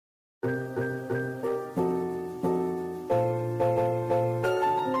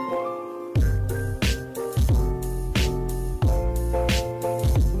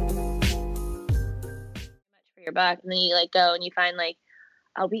$100, and then you like go and you find like,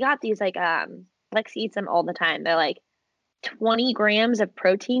 oh, we got these like Lexi eats them all the time. They're like 20 grams of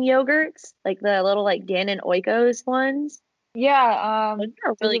protein yogurts, like the little like Dannon Oikos ones. Yeah, Those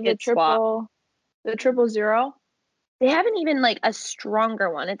are a is really it good swap. the 000? They haven't even like a stronger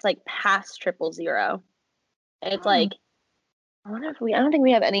one. It's like past 000. It's Hmm. like I don't think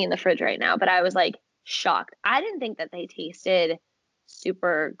we have any in the fridge right now, but I was like shocked. I didn't think that they tasted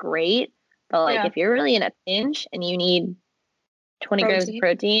super great, but like Yeah, if you're really in a pinch and you need 20 grams of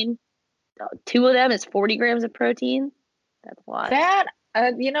protein. protein, two of them is 40 grams of protein. That's a lot. That,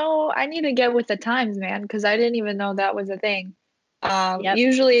 I need to get with the times, man, because I didn't even know that was a thing. Yep.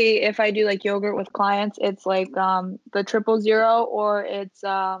 Usually if I do like yogurt with clients, it's like the 000 or it's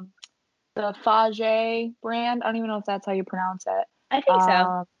the Fage brand. I don't even know if that's how you pronounce it. I think so.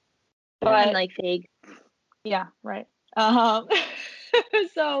 Um, Nothing but like fake. yeah, right. Um,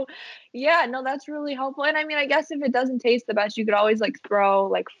 so yeah, no, that's really helpful. And I mean, I guess if it doesn't taste the best, you could always like throw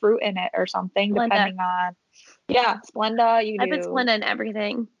like fruit in it or something, Splenda. depending on, yeah, Splenda, you I put do. Splenda in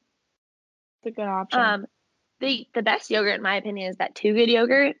everything. It's a good option. Um, the best yogurt in my opinion is that Too Good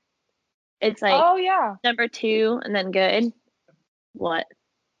yogurt. It's like Oh yeah. number two and then good. What?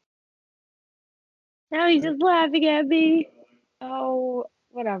 Now he's just laughing at me. Oh,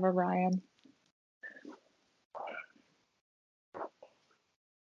 whatever, Ryan.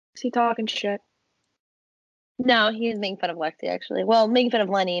 Is he talking shit? No, he was making fun of Lexi actually. Well, making fun of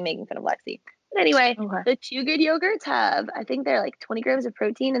Lenny, making fun of Lexi. But anyway, Okay. the Too Good yogurts have, I think they're like 20 grams of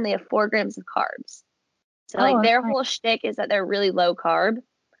protein and they have 4 grams of carbs. So Oh, like that's their nice. whole shtick is that they're really low carb.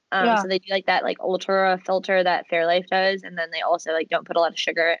 Yeah. So they do like that like ultra filter that Fairlife does, and then they also like don't put a lot of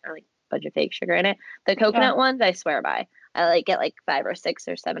sugar or like a bunch of fake sugar in it. The Yeah. coconut ones I swear by. I like get like 5 or 6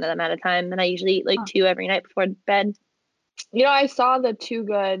 or 7 of them at a time, and I usually eat like Huh. two every night before bed. I saw the Too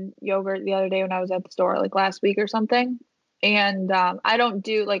Good yogurt the other day when I was at the store, like last week or something. And I don't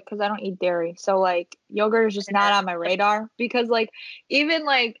do like, because I don't eat dairy. So like yogurt is just not on my radar because like even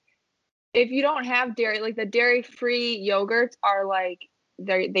like if you don't have dairy, like the dairy-free yogurts are like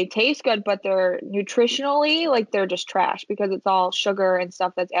they taste good, but they're nutritionally like they're just trash because it's all sugar and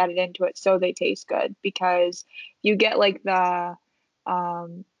stuff that's added into it. So they taste good because you get like the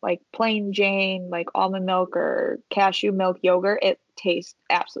like plain Jane, like almond milk or cashew milk yogurt. It tastes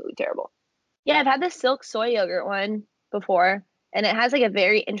absolutely terrible. Yeah, I've had the silk soy yogurt one before, and it has like a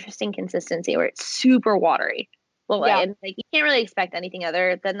very interesting consistency where it's super watery. Well, Yeah. and like you can't really expect anything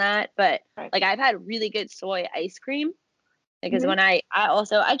other than that. But Right. like I've had really good soy ice cream because Hmm. when I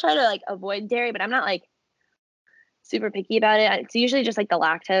try to like avoid dairy, but I'm not like super picky about it. It's usually just like the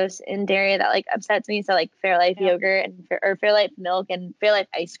lactose in dairy that like upsets me. So like Fairlife Yeah. yogurt or Fairlife milk and Fairlife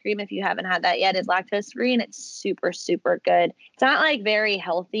ice cream, if you haven't had that yet, is lactose free and it's super super good. It's not like very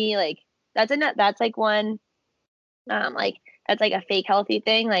healthy. Like that's like one like that's like a fake healthy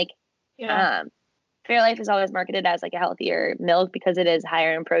thing. Like Yeah. um Fairlife is always marketed as like a healthier milk because it is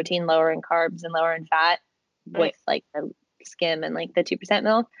higher in protein, lower in carbs, and lower in fat with Right. like the skim and like the 2%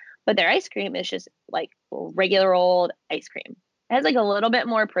 milk. But their ice cream is just like regular old ice cream. It has like a little bit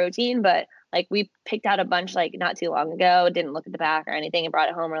more protein, but like we picked out a bunch like not too long ago, didn't look at the back or anything, and brought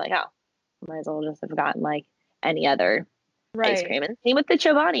it home. We're like, oh, might as well just have gotten like any other ice Right. cream. And same with the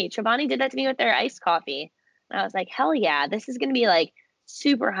Chobani. Chobani did that to me with their iced coffee. And I was like, hell yeah, this is gonna be like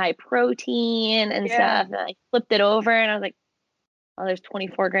super high protein and Yeah. stuff. And I flipped it over and I was like, oh, there's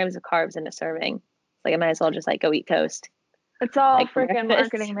 24 grams of carbs in a serving. It's like I might as well just like go eat toast It's all like for freaking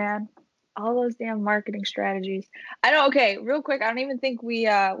breakfast. marketing, man. All those damn marketing strategies. I know, okay, real quick, I don't even think we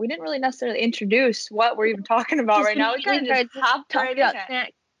didn't really necessarily introduce what we're even talking about Just right now. We kind immediately of just started hopped right talking in about it.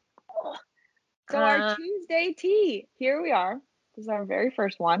 snacks. So our Uh, Tuesday tea, here we are. This is our very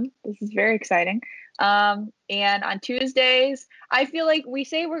first one. This is very exciting. And on Tuesdays, I feel like we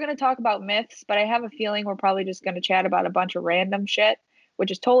say we're going to talk about myths, but I have a feeling we're probably just going to chat about a bunch of random shit,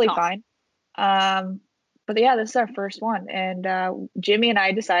 which is totally oh, fine. Um, but yeah, this is our first one, and Jimmy and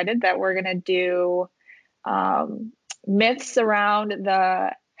I decided that we're gonna do um, myths around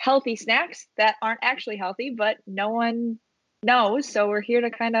the healthy snacks that aren't actually healthy, but no one knows. So we're here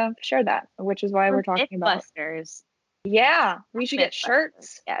to kind of share that, which is why we're we're talking about. Mythbusters. Yeah, we should get Mythbusters.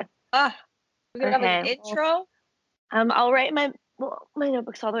 shirts. Yeah. Ah, we could have like an Okay. Well, intro. I'll write my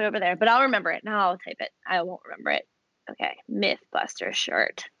notebook's all the way over there, but I'll remember it. Now I'll type it. I won't remember it. Okay. Mythbuster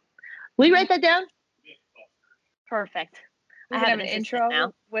shirt. Will you write that down? Perfect. We I could have have an an assistant now.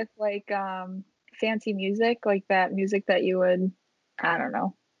 intro with like fancy music, like that music that you would, I don't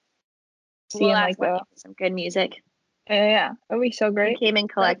know, see We'll in ask like Lenny the. for some good music. Yeah, that'd be so He great. came and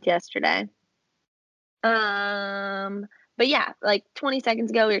But collect yesterday. Um, but yeah, like 20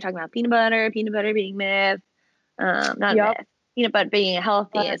 seconds ago, we were talking about peanut butter being myth. Not a Yep. myth. Peanut butter being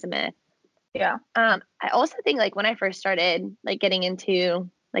healthy But is a myth. yeah. I also think like when I first started like getting into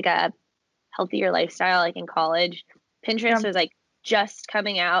like a healthier lifestyle, like in college, Yeah. Pinterest was like just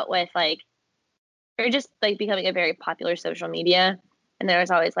coming out with like, or just like becoming a very popular social media. And there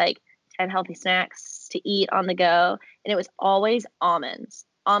was always like 10 healthy snacks to eat on the go. And it was always almonds.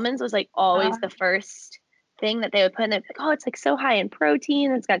 Almonds was like always the first thing that they would put in there. Like, oh, it's like so high in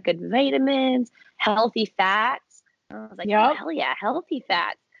protein. It's got good vitamins, healthy fats. And I was like, oh, Yep. hell yeah, healthy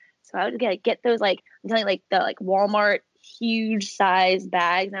fats. So I would get those like, I'm telling you, like the like Walmart huge size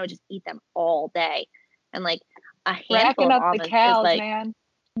bags, and I would just eat them all day. And like a handful Racking of up the almonds is cows, like, man.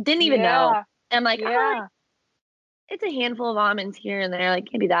 didn't even know. Yeah. I'm like, oh, Yeah. it's a handful of almonds here and there. Like,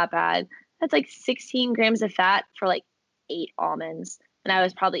 can't be that bad. That's like 16 grams of fat for like 8 almonds. And I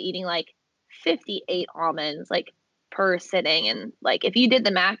was probably eating like 58 almonds like per sitting. And like, if you did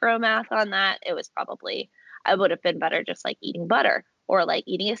the macro math on that, it was probably, I would have been better just like eating butter or like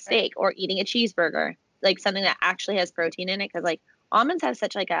eating a Right. steak or eating a cheeseburger, like something that actually has protein in it. Cause like almonds have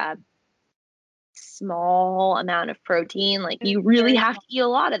such like a small amount of protein. Like, It's you really very have small. to eat a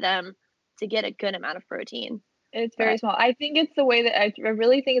lot of them to get a good amount of protein. It's very But small. I think it's the way that I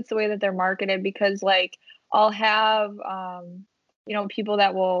really think it's the way that they're marketed because like I'll have people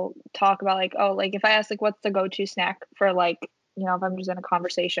that will talk about like, oh, like if I ask like what's the go-to snack for like, if I'm just in a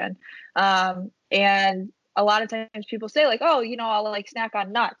conversation. And a lot of times people say like, oh, I'll like snack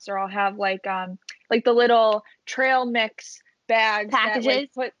on nuts or I'll have like the little trail mix bags that like packages,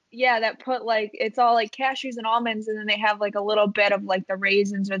 put like it's all like cashews and almonds and then they have like a little bit of like the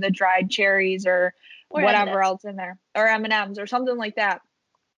raisins or the dried cherries or or whatever M&Ms. else in there or M&Ms or something like that.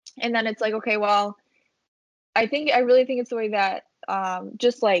 And then it's like, okay, well, I really think it's the way that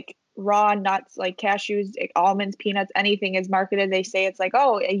just like raw nuts like cashews, almonds, peanuts, anything is marketed. They say it's like,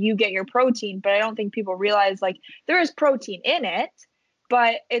 oh, you get your protein, but I don't think people realize like there is protein in it,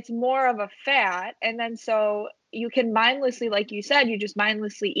 but it's more of a fat. And then so you can mindlessly, like you said, you just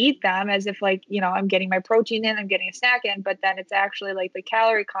mindlessly eat them as if like, I'm getting my protein in, I'm getting a snack in, but then it's actually like the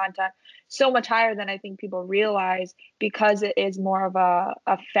calorie content so much higher than I think people realize because it is more of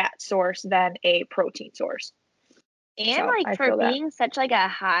a fat source than a protein source. And So like I for feel that. being such like a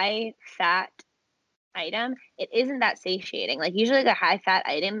high fat item, it isn't that satiating. Like usually like a high fat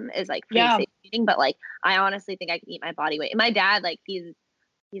item is like pretty Yeah. satiating, but like I honestly think I can eat my body weight. And my dad, like he's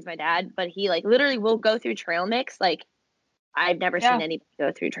my dad, but he like literally will go through trail mix. Like I've never seen Yeah. anybody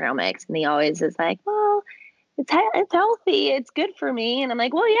go through trail mix, and he always is like, well, it's healthy, it's good for me, and I'm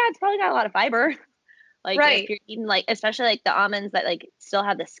like, well, yeah, it's probably got a lot of fiber. Like if Right. you're eating like especially like the almonds that like still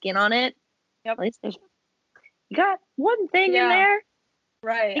have the skin on it, Yep. at least there's you got one thing in Yeah. there.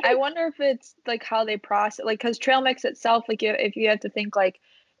 Right. You I can, wonder if it's like how they process, like, because trail mix itself, like, if you have to think like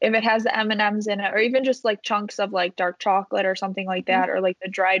if it has the M&Ms in it, or even just like chunks of like dark chocolate or something like that, or like the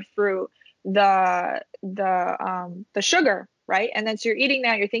dried fruit, the sugar, right? And then so you're eating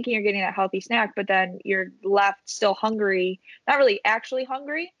that, you're thinking you're getting that healthy snack, but then you're left still hungry, not really actually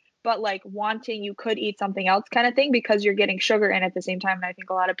hungry, but like wanting you could eat something else kind of thing because you're getting sugar in at the same time. And I think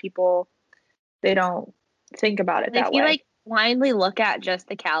a lot of people they don't think about it if that you way. like blindly look at just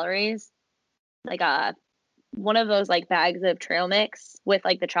the calories, like one of those like bags of trail mix with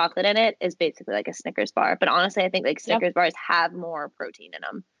like the chocolate in it is basically like a Snickers bar. But honestly, I think like Yep. Snickers bars have more protein in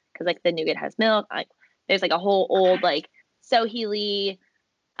them because like the nougat has milk. Like there's like a whole old like Soheely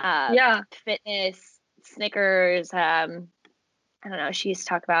uh Yeah. fitness Snickers. I don't know. She used to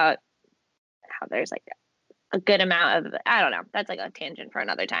talk about how there's like a good amount of I don't know. That's like a tangent for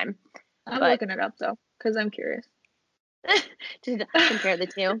another time. I'm But looking it up though, because I'm curious. to compare the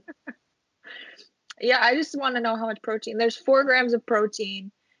two. Yeah, I just want to know how much protein. There's 4 grams of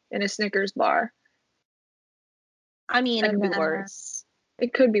protein in a Snickers bar, I mean, it and could be then worse.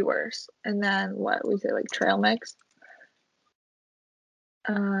 it could be worse. And then what we say, like trail mix,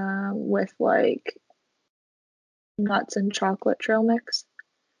 with like nuts and chocolate trail mix.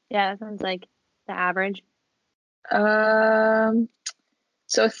 Yeah, that sounds like the average. Um,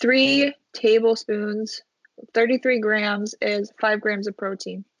 so 3 tablespoons, 33 grams is 5 grams of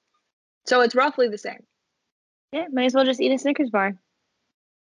protein. So it's roughly the same. Yeah, might as well just eat a Snickers bar. And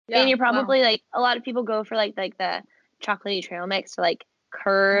Yeah. you're Wow. probably like a lot of people go for like the chocolatey trail mix to like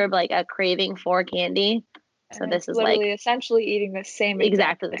curb like a craving for candy. So And it's this is like literally essentially eating the same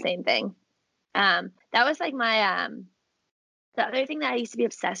exact exactly the thing. same thing. That was like my the other thing that I used to be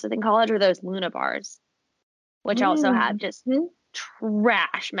obsessed with in college were those Luna bars, which also have just Mm-hmm.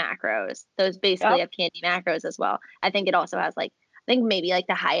 trash macros. Those basically Yep. have candy macros as well. I think it also has like I think maybe like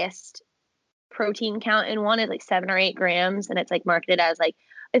the highest protein count in one is like 7 or 8 grams, and it's like marketed as like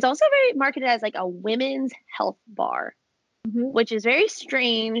It's also very marketed as like a women's health bar, Hmm. which is very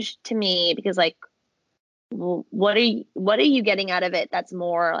strange to me because like what are you getting out of it that's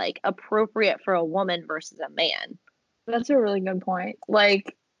more like appropriate for a woman versus a man? That's a really good point.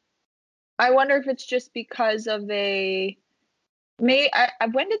 Like, I wonder if it's just because of when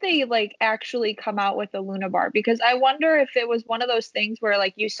did they like actually come out with the Luna bar? Because I wonder if it was one of those things where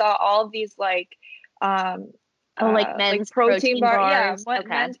like you saw all of these um Oh, like like men's protein protein bar, yeah, bars. Okay.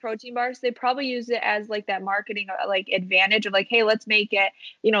 men's protein bars. They probably use it as like that marketing like advantage of like, hey, let's make it,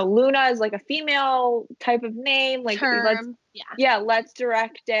 Luna is like a female type of name, like let's, Term. Yeah. yeah, let's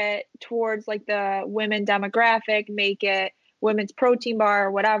direct it towards like the women demographic, make it women's protein bar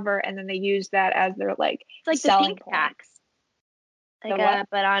or whatever, and then they use that as their like It's like the selling pink point. tax. Like The what?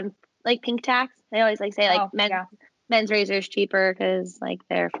 but on like pink tax. They always like say like Oh, yeah. men's razors cheaper because like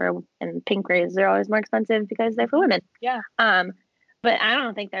they're for and pink razors are always more expensive because they're for Mhm. women. Yeah. Um, but I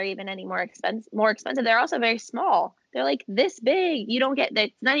don't think they're even any more expensive. They're also very small. They're like this big. You don't get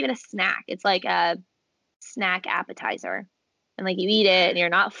it's not even a snack. It's like a snack appetizer. And like you eat it and you're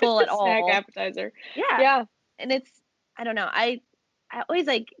not full at Snack all. appetizer. Yeah. Yeah. And it's I don't know. I always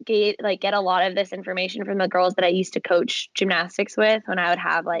get a lot of this information from the girls that I used to coach gymnastics with when Yeah. I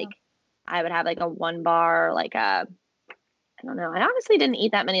would have like a one bar like a I don't know. I honestly didn't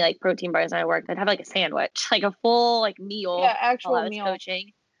eat that many like protein bars when I worked. I'd have like a sandwich, like a full like meal Yeah, while actual I was meal.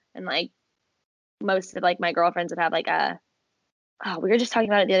 coaching. And like most of like my girlfriends would have like a oh, we were just talking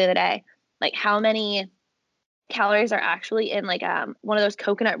about it the other day. Like how many calories are actually in like one of those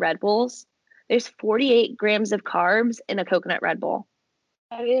coconut Red Bulls? There's 48 grams of carbs in a coconut Red Bull.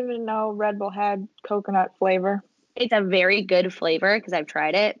 I didn't even know Red Bull had coconut flavor. It's a very good flavor because I've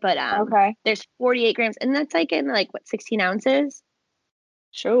tried it, but Okay. there's 48 grams, and that's like in like what 16 ounces.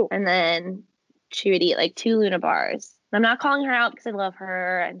 Shoot. And then she would eat like 2 Luna bars. I'm not calling her out because I love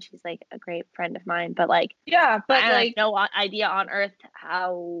her and she's like a great friend of mine, but like Yeah, but I have like, no idea on earth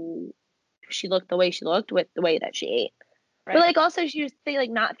how she looked the way she looked with the way that she ate. But right. like also she was like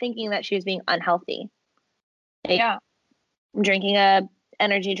not thinking that she was being unhealthy. Like Yeah. I'm drinking a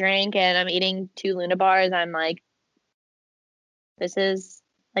energy drink and I'm eating 2 Luna bars. I'm like, this is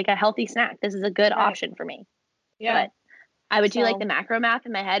like a healthy snack. This is a good Right. option for me. Yeah. But I would do like So, the macro math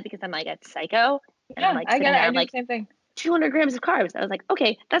in my head because I'm like a psycho and I'm yeah, like I sitting get it. there. I I'm do the like same thing. 200 grams of carbs. I was like,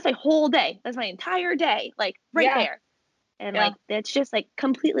 okay, that's my whole day. That's my entire day, like right Yeah. there. And Yeah. like it's just like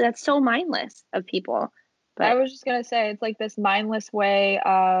completely. That's so mindless of people. I But was just gonna say it's like this mindless way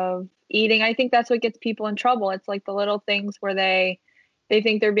of eating. I think that's what gets people in trouble. It's like the little things where they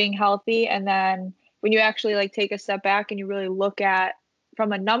think they're being healthy, and then when you actually like take a step back and you really look at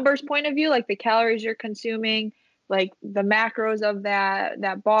from a numbers point of view, like the calories you're consuming, like the macros of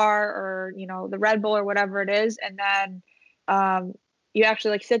that bar or the Red Bull or whatever it is, and then um, you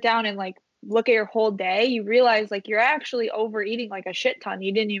actually like sit down and like look at your whole day, you realize like you're actually overeating like a shit ton.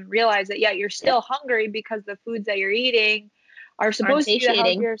 You didn't even realize that yet you're yep, still hungry because the foods that you're eating are aren't supposed to be the satiating.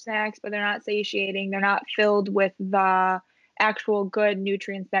 healthier snacks, but they're not satiating. They're not filled with the actual good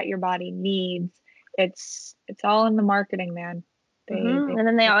nutrients that your body needs. It's all in the marketing, man. And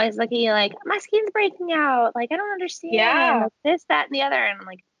then they always look at you like my skin's breaking out. Like I don't understand. Yeah. Like this, that, and the other. And I'm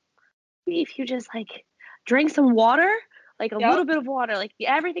like, if you just like drink some water, like a Yep. little bit of water, like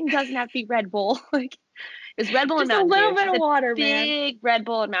everything doesn't have to be Red Bull. Like it's Red Bull and Just a Mountain little Dew. bit She's of a water, man. big Red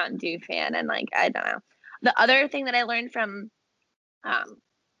Bull and Mountain Dew fan, and like I don't know. The other thing that I learned from um,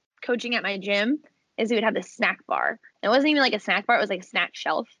 coaching at my gym is we would have this snack bar. It wasn't even like a snack bar; it was like a snack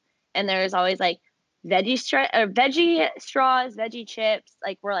shelf, and there was always like veggie straws, veggie chips,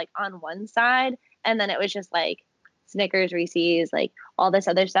 like were like on one side, and then it was just like Snickers, Reese's, like all this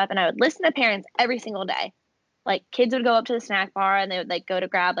other stuff. And I would listen to parents every single day. Like kids would go up to the snack bar and they would like go to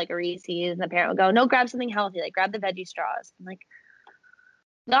grab like a Reese's, and the parent would go, "No, grab something healthy, like grab the veggie straws." I'm like,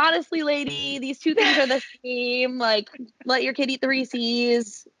 honestly, lady, these two things are the same. Like, let your kid eat the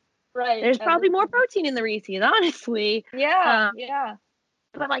Reese's. Right. There's At probably this more point. protein in the Reese's, honestly. Yeah, Um, yeah.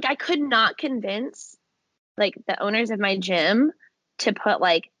 but like, I could not convince like the owners of my gym to put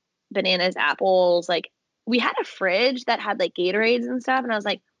like bananas, apples. Like, we had a fridge that had like Gatorades and stuff, and I was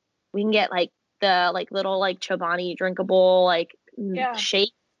like, we can get like the like little like Chobani drinkable like Yeah.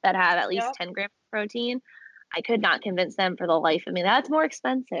 shakes that have at least Yep. 10 grams of protein. I could not convince them for the life of me. That's more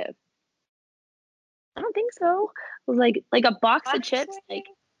expensive. I don't think so. It was like a box of chips, Honestly, like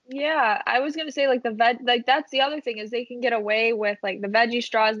yeah, I was gonna say like the veg, like that's the other thing is they can get away with like the veggie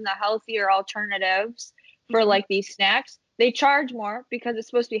straws and the healthier alternatives for mhm. like these snacks. They charge more because it's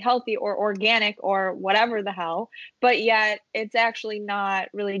supposed to be healthy or organic or whatever the hell, but yet it's actually not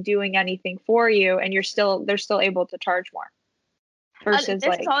really doing anything for you, and they're still able to charge more. versus This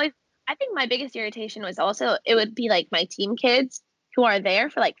is like, always, I think my biggest irritation was also, it would be like my team kids who are there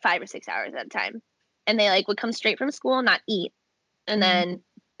for like 5 or 6 hours at a time. And they like would come straight from school and not eat. And mm, then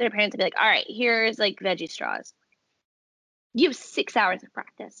their parents would be like, all right, here's like veggie straws. You have 6 hours of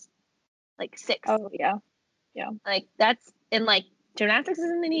practice. Like six. oh yeah, yeah, Like that's, and like gymnastics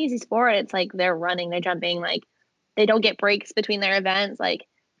isn't an easy sport. It's like they're running, they're jumping, like they don't get breaks between their events. Like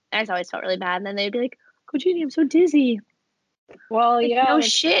I just always felt really bad. And then they'd be like, Coach Jeannie, I'm so dizzy. well, Like, yeah, no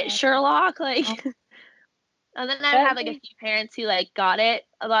that's shit, Sherlock. Like, oh, and then I would that have like a few parents who like got it.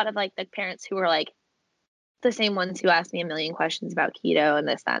 A lot of like the parents who were like the same ones who asked me a million questions about keto and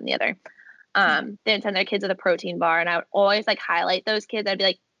this, that, and the other. They would send their kids with a protein bar, and I would always like highlight those kids. I'd be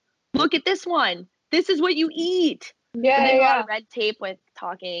like, look at this one. This is what you eat. But yeah, there's a lot yeah, of red tape with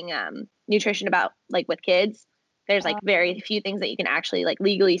talking nutrition about like with kids. There's like yeah, very few things that you can actually like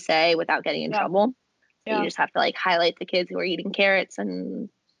legally say without getting in yeah, trouble. So you yeah. just have to like highlight the kids who are eating carrots and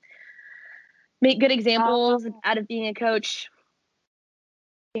make good examples Oh, out of being a coach.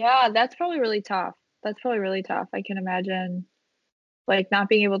 yeah, that's probably really tough. That's probably really tough. I can imagine like not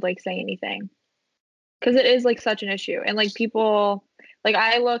being able to like say anything because it is like such an issue. And like people, like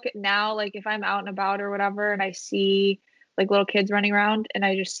I look now, like if I'm out and about or whatever, and I see like little kids running around, and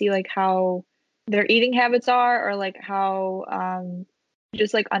I just see like how their eating habits are, or like how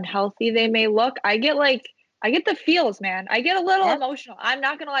just like unhealthy they may look. I get the feels, man. I get a little Yep. emotional. I'm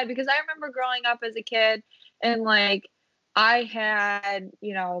not gonna lie because I remember growing up as a kid and like I had,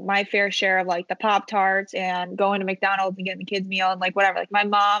 you know, my fair share of like the Pop Tarts and going to McDonald's and getting the kids meal and like whatever. Like my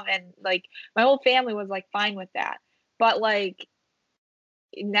mom and like my whole family was like fine with that. But like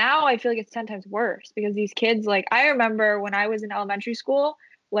now I feel like it's 10 times worse because these kids, like, I remember when I was in elementary school,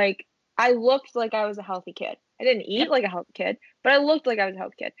 like, I looked like I was a healthy kid. I didn't eat Yep. like a healthy kid, but I looked like I was a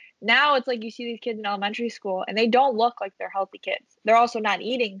healthy kid. Now it's like you see these kids in elementary school and they don't look like they're healthy kids. They're also not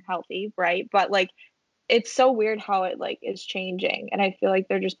eating healthy, right? But like, it's so weird how it like is changing. And I feel like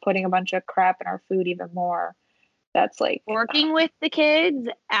they're just putting a bunch of crap in our food even more. That's like, Working with the kids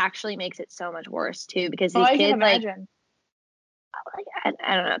actually makes it so much worse too because oh, these I can kids imagine. like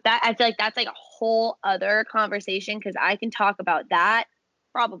I don't know that I feel like that's like a whole other conversation because I can talk about that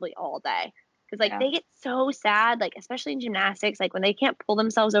probably all day because like Yeah. they get so sad like especially in gymnastics like when they can't pull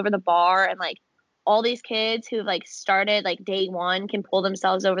themselves over the bar and like all these kids who've like started like day one can pull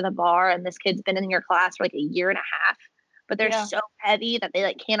themselves over the bar and this kid's been in your class for like a year and a half but they're Yeah. so heavy that they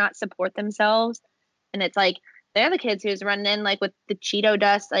like cannot support themselves and it's like they're the kids who's running in like with the Cheeto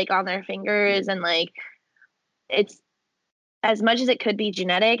dust like on their fingers and like it's as much as it could be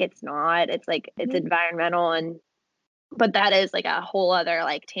genetic, it's not. It's like it's Mhm. environmental and but that is like a whole other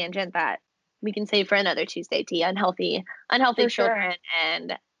like tangent that we can save for another Tuesday tea. Unhealthy For sure. children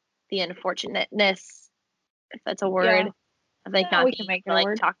and the unfortunateness, if that's a Yeah. word, of like Yeah, not we being can make able it to a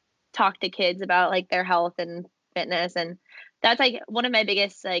like word. talk to kids about like their health and fitness and that's like one of my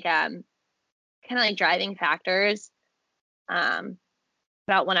biggest like kind of like driving factors um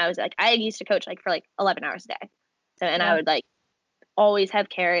about when I was like I used to coach like for like 11 hours a day. So and I Yeah. would like always have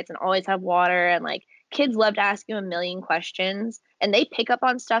carrots and always have water and like kids love to ask you a million questions and they pick up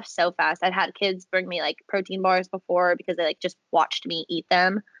on stuff so fast. I've had kids bring me like protein bars before because they like just watched me eat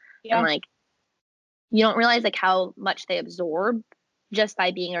them and Yeah. like you don't realize like how much they absorb just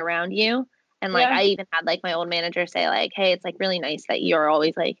by being around you. And like Yeah. I even had like my old manager say like, "Hey, it's like really nice that you're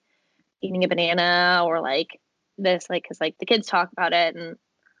always like eating a banana or like this like cuz like the kids talk about it and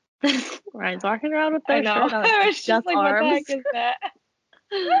Ryan's walking around with I their know. shirt on I like was just just like, what the heck arms. is that?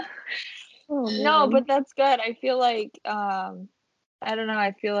 Oh No, but man. that's good. I feel like I don't know,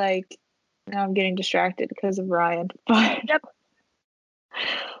 I feel like now I'm getting distracted because of Ryan. But Yep.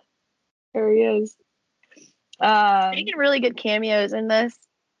 there he is. Um Making really good cameos in this.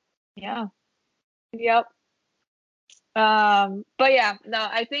 yeah. Yep. But yeah, no,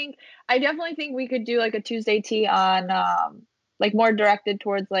 I definitely think we could do like a Tuesday tea on like more directed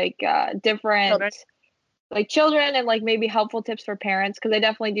towards like different Children. like children and like maybe helpful tips for parents because I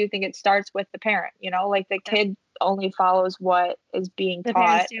definitely do think it starts with the parent, you know, like the Yep. kid only follows what is being The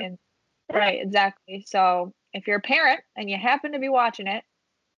parents taught do. and Yep. right, exactly. So if you're a parent and you happen to be watching it,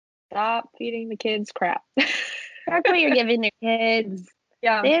 stop feeding the kids crap. That's what you're giving your kids.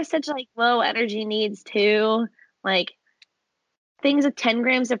 Yeah. They have such like low energy needs too. Like things with 10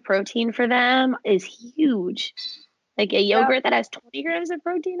 grams of protein for them is huge. Like a Yep. yogurt that has 20 grams of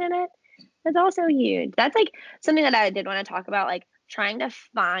protein in it, that's also huge. That's like something that I did want to talk about, like trying to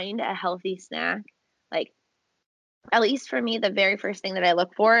find a healthy snack. Like at least for me, the very first thing that I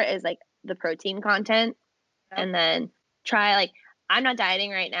look for is like the protein content Yep. and then try like I'm not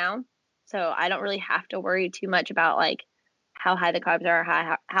dieting right now, so I don't really have to worry too much about like how high the carbs are,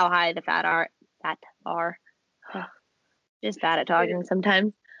 how high the fat are. Ugh, just bad at talking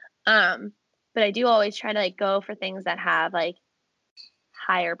sometimes. But I do always try to like go for things that have like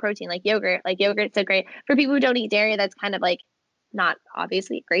higher protein, like yogurt. Like yogurt's so great for people who don't eat dairy. That's kind of like not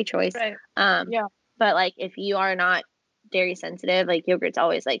obviously a great choice. Right. Um, Yeah. but like if you are not dairy sensitive, like yogurt's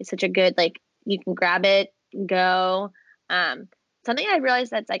always like such a good like you can grab it, go. Something I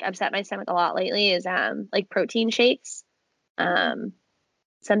realized that's like upset my stomach a lot lately is like protein shakes. Um,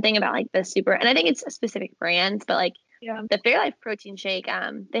 Something about like the super, and I think it's a specific brands, but like Yeah. the Fairlife protein shake,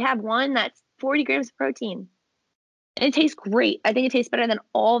 they have one that's 40 grams of protein. And it tastes great. I think it tastes better than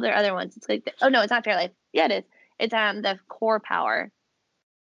all their other ones. It's like, oh no, it's not Fairlife. Yeah, it is. It's the Core Power,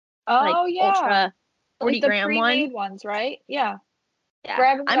 like Oh yeah. ultra Like 40 the gram one. pre-made ones, right? Yeah. Yeah,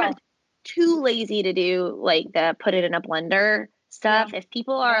 Grab and I'm not go. too lazy to do like the put it in a blender Yeah. stuff. If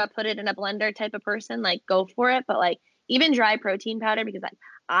people are Yeah. a put it in a blender type of person, like go for it. But like even dry protein powder, because like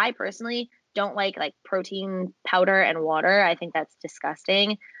I personally don't like protein powder and water. I think that's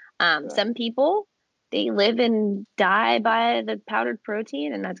disgusting. Right. Some people they live and die by the powdered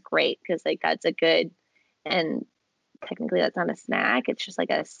protein, and that's great because like that's a good and technically that's not a snack. It's just like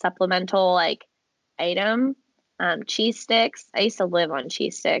a supplemental like item. Cheese sticks. I used to live on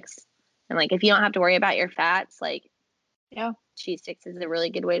cheese sticks. And like if you don't have to worry about your fats, like Yeah. cheese sticks is a really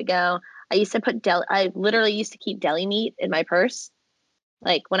good way to go. I literally used to keep deli meat in my purse.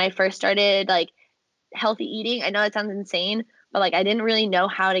 Like when I first started like healthy eating, I know it sounds insane, but like I didn't really know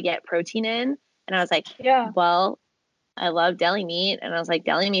how to get protein in. And I was like, Yeah. well, I love deli meat. And I was like,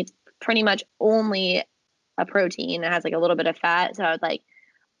 deli meat's pretty much only a protein. It has like a little bit of fat. So I would like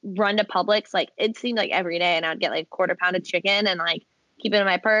run to Publix, like it seemed like every day, and I'd get like quarter pound of chicken and like keep it in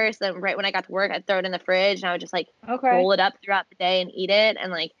my purse. Then right when I got to work, I'd throw it in the fridge and I would just like Okay. roll it up throughout the day and eat it.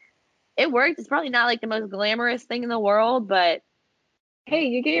 And like it worked. It's probably not like the most glamorous thing in the world, but Hey,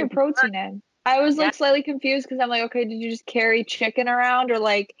 you get your it worked. protein in. I was Yeah. like slightly confused because I'm like, okay, did you just carry chicken around or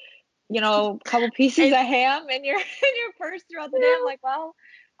like, a couple pieces I, of ham in your in your purse throughout the day? I'm like, well,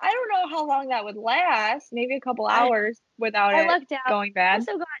 I don't know how long that would last. Maybe a couple I, hours without I it lucked out. going bad.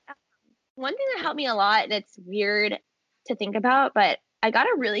 Also got one thing that helped me a lot, and it's weird to think about, but I got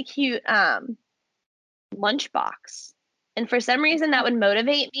a really cute lunchbox. And for some reason, that would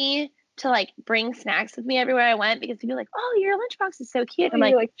motivate me to like bring snacks with me everywhere I went because people are like, "Oh, your lunchbox is so cute." Oh, I'm you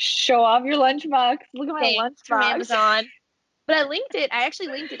like, like show off your lunchbox. Look at my "Thanks from lunchbox. Amazon." But I linked it. I actually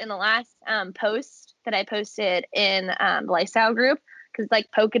linked it in the last post that I posted in the lifestyle group because it's like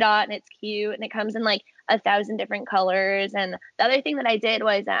polka dot and it's cute and it comes in like 1,000 different colors. And the other thing that I did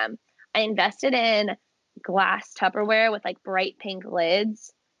was I invested in glass Tupperware with like bright pink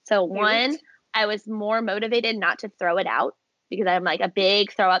lids. So one, Cute. I was more motivated not to throw it out because I'm like a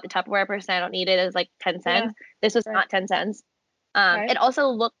big throw out the Tupperware person. I don't need it. It was like 10 Yeah. cents. This was Right. not 10 cents. Right. It also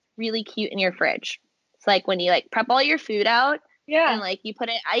looked really cute in your fridge. It's like when you like prep all your food out and Yeah. like you put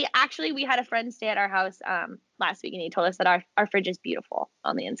it. We had a friend stay at our house last week and he told us that our fridge is beautiful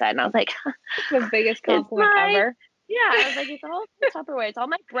on the inside. And I was like, The biggest it's compliment my ever. yeah, I was like, it's all Tupperware. It's all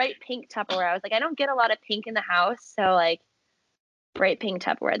my bright pink Tupperware. I was like, I don't get a lot of pink in the house. So like bright pink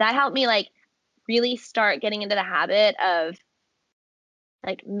Tupperware. That helped me like really start getting into the habit of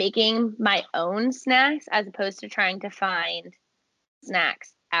like making my own snacks as opposed to trying to find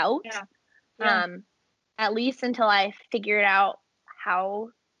snacks out. Yeah. Yeah. Um, at least until I figured out how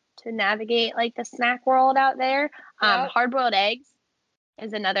to navigate like the snack world out there. Yeah. Hard boiled eggs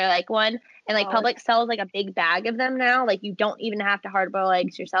is another like one. And like Solid. Publix sells like a big bag of them now. Like you don't even have to hard boil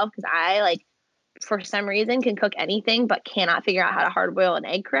eggs yourself because I like for some reason can cook anything but cannot figure out how to hard boil an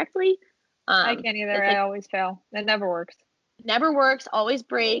egg correctly. I can't either. It's I like always fail. It never works. never works, always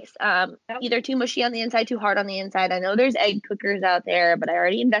breaks. Yep. Either too mushy on the inside, too hard on the inside. I know there's egg cookers out there, but I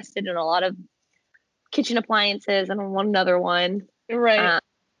already invested in a lot of kitchen appliances and one another one. Right. Um,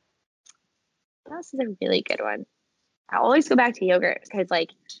 this is a really good one. I always go back to yogurt because like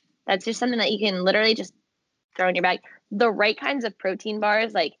that's just something that you can literally just throw in your bag. The right kinds of protein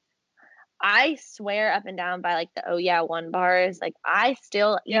bars, like I swear up and down by like the oh yeah one bars. Like I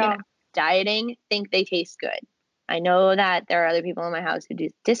still even Yeah. after dieting think they taste good. I know that there are other people in my house who do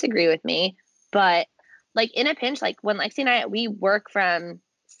disagree with me, but like in a pinch, like when Lexi and I we work from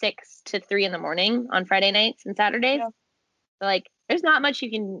 6 to 3 in the morning on Friday nights and Saturdays. Yeah. So like there's not much you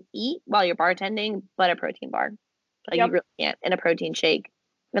can eat while you're bartending, but a protein bar. Like you Yep. really can't in a protein shake.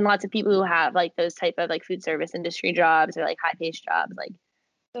 And lots of people who have like those type of like food service industry jobs or like high paced jobs, like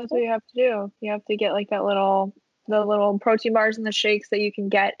That's what you have to do. You have to get like the little protein bars and the shakes that you can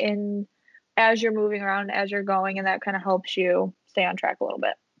get in as you're moving around, as you're going, and that kind of helps you stay on track a little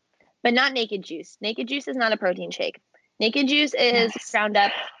bit. but not naked juice. Naked juice is not a protein shake. Naked juice is Yes. ground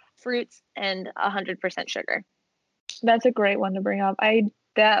up fruits and 100% sugar. That's a great one to bring up.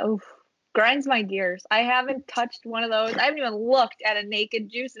 That oof, grinds my gears. I haven't touched one of those. I haven't even looked at a naked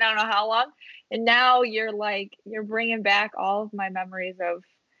juice in I don't know how long. And now you're bringing back all of my memories of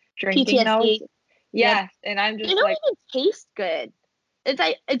drinking those. PTSD. Yep. Yes, and I'm They just don't like, even taste good. It's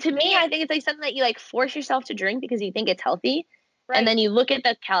like, to me, yeah, I think it's like something that you like force yourself to drink because you think it's healthy. And right. then you look at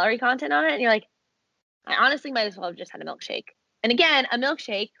the calorie content on it and you're like, I honestly might as well have just had a milkshake. And again, a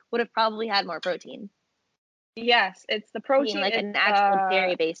milkshake would have probably had more protein, Yes, it's the being protein. like an actual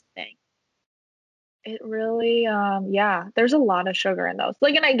dairy based thing. It really, yeah, there's a lot of sugar in those.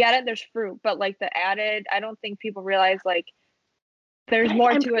 Like, and I get it, there's fruit, but like the added, I don't think people realize like there's But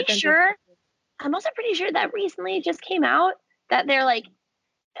more I'm to it pretty than just sure, I'm also pretty sure that recently just came out that they're like,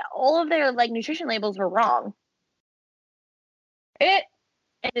 all of their like nutrition labels were wrong. it.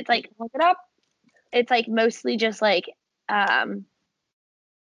 And Look it up. it's like mostly just like, I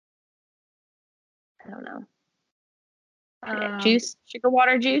don't know, Um, juice, sugar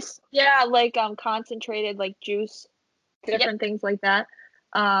water juice. yeah, like concentrated like juice, Yep. different things like that.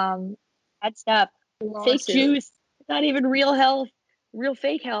 Um, Bad stuff. Fake lawsuit. juice. Not even real health. Real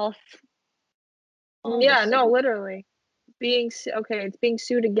fake health. All Yeah, this no, sugar. literally okay, it's being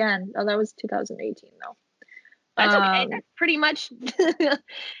sued again. Oh, that was 2018 though. That's okay. That's pretty much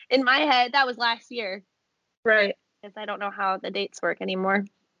in my head. That was last year. Right. Because I don't know how the dates work anymore.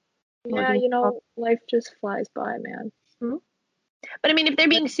 Yeah, life just flies by, man. Mhm. But I mean, if they're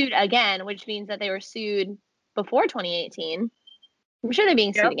being sued again, which means that they were sued before 2018, I'm sure they're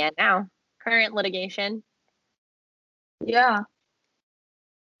being sued Yep. again now. Current litigation. Yeah.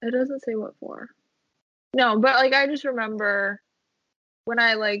 It doesn't say what for. No, but like I just remember when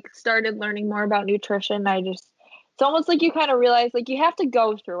I like started learning more about nutrition, it's almost like you kind of realize like you have to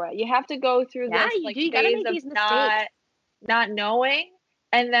go through it. You have to go through Yeah, this you like do. You got to phase make of these mistakes. not knowing,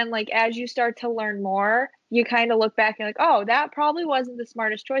 and then like as you start to learn more, you kind of look back and like, "Oh, that probably wasn't the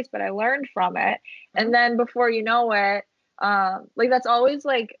smartest choice, but I learned from it." And Mhm. then before you know it, like that's always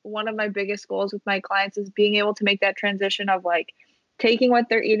like one of my biggest goals with my clients is being able to make that transition of like taking what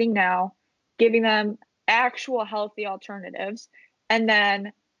they're eating now, giving them actual healthy alternatives, and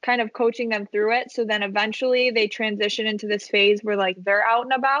then kind of coaching them through it. So then eventually they transition into this phase where like they're out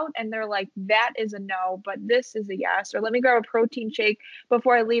and about and they're like, that is a no, but this is a yes. Or let me grab a protein shake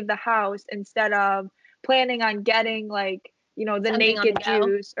before I leave the house instead of planning on getting like, the Something on the naked go.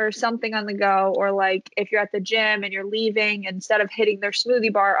 juice or something on the go. Or like if you're at the gym and you're leaving, instead of hitting their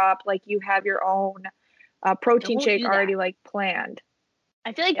smoothie bar up, like you have your own protein Don't shake do that. already like planned.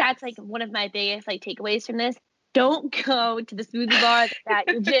 I feel like Yes. that's like one of my biggest like takeaways from this. Don't go to the smoothie bar that's at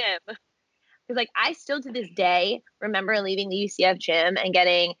your gym. Because like I still to this day remember leaving the UCF gym and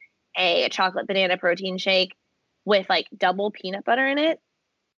getting a chocolate banana protein shake with like double peanut butter in it.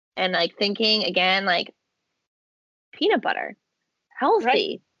 And like thinking again, like peanut butter, Right.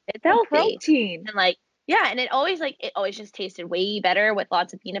 healthy. It's The healthy. protein. And like, yeah, and it always just tasted way better with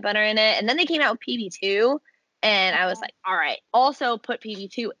lots of peanut butter in it. And then they came out with PB2 and I was like, all right, also put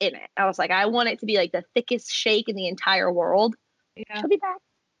PB2 in it. I was like, I want it to be like the thickest shake in the entire world. Yeah. She'll be back.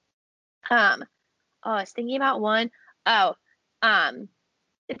 Oh, I was thinking about one. Oh, um,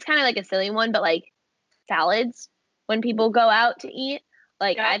 it's kind of like a silly one, but like salads when people go out to eat.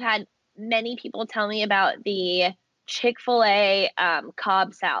 Like Yep. I've had many people tell me about the Chick-fil-A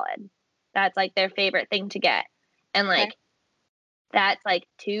Cobb salad. That's like their favorite thing to get. And Okay. like that's like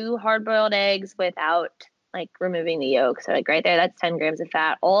 2 hard-boiled eggs without like removing the yolk. So like right there, that's 10 grams of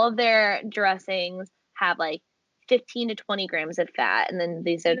fat. All of their dressings have like 15 to 20 grams of fat. And then And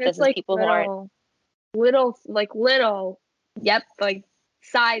this it's is like people who aren't. little, Yep. like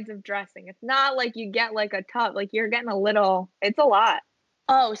sides of dressing. It's not like you get like a tub, like you're getting a little, it's a lot.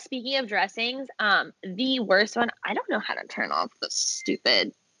 Oh, speaking of dressings, the worst one, I don't know how to turn off the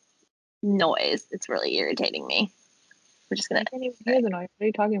stupid noise. It's really irritating me. We're just gonna I can't even hear the noise. What are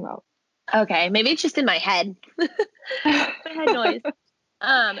you talking about? okay, maybe it's just in my head. My head noise.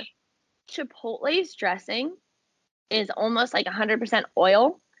 Um, Chipotle's dressing is almost like 100%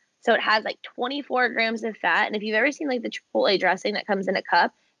 oil. So it has like 24 grams of fat. And if you've ever seen like the Chipotle dressing that comes in a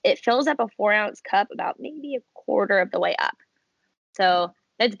cup, it fills up a 4-ounce cup about maybe a quarter of the way up. So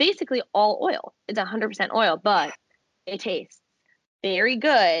that's basically all oil. It's 100% oil, but it tastes very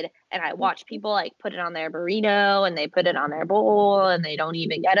good. And I watch people like put it on their burrito and they put it on their bowl and they don't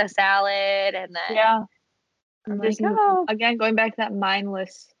even get a salad. And then Yeah. I'm I'm like, just oh, again going back to that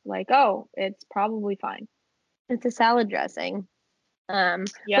mindless, like, oh, it's probably fine. it's a salad dressing.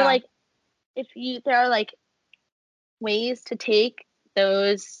 But Yeah. like if you, there are like ways to take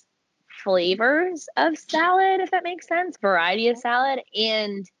those flavors of salad, if that makes sense, variety of salad,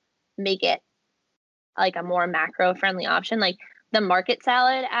 and make it like a more macro friendly option. Like the market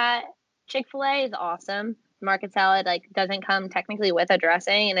salad at Chick-fil-A is awesome. Market salad like doesn't come technically with a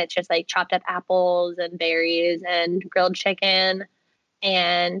dressing, and it's just like chopped up apples and berries and grilled chicken,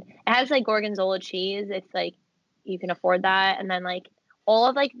 and it has like gorgonzola cheese. It's like you can afford that, and then like all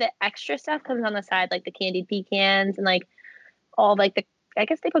of like the extra stuff comes on the side, like the candied pecans and like all like the, I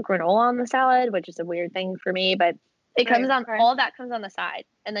guess they put granola on the salad, which is a weird thing for me, but it comes on, Right. all that comes on the side,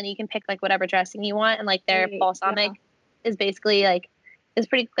 and then you can pick like whatever dressing you want, and like their Right, balsamic is basically like, it's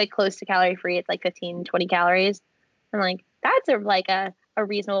pretty like close to calorie free. It's like 15, 20 calories, and like that's a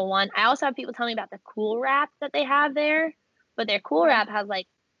reasonable one. I also have people tell me about the cool wrap that they have there, but their cool wrap has like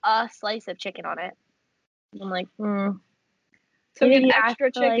a slice of chicken on it. I'm like, So you get think extra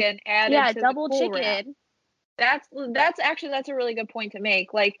like, chicken added yeah, to the double cool wrap. chicken. That's actually that's a really good point to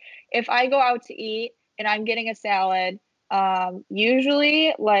make. Like if I go out to eat and I'm getting a salad,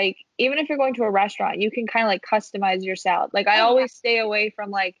 usually like even if you're going to a restaurant, you can kind of like customize your salad. Like I Oh, yeah. always stay away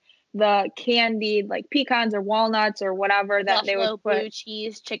from like the candied like pecans or walnuts or whatever that they would Buffalo put. blue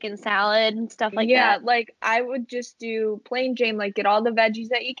cheese chicken salad and stuff like Yeah, that. like I would just do plain Jane, like get all the veggies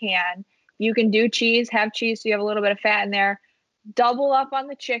that you can. You can do cheese, have cheese so you have a little bit of fat in there. Double up on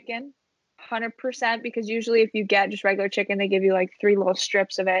the chicken, 100%, because usually if you get just regular chicken, they give you like 3 little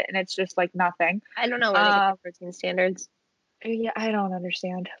strips of it and it's just like nothing. I don't know where they get their protein standards. Yeah, I don't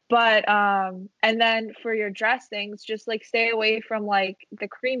understand. But and then for your dressings, just like stay away from like the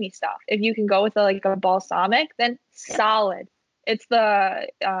creamy stuff. If you can go with like a balsamic, then Yeah. solid. It's the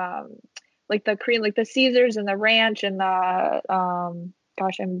like the cream, like the Caesars and the ranch and the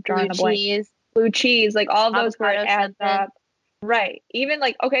gosh, I'm drawing Blue a blank. cheese, Blue cheese, like all of those where it avocado adds something. up. Right. Even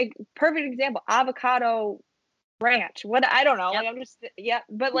like okay, perfect example, avocado ranch. What I don't know. Yep. Like I'm just yeah,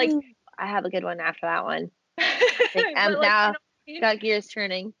 but like I have a good one after that one. but like you Now know what I mean? got gears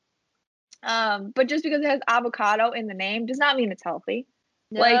turning. But just because it has avocado in the name does not mean it's healthy.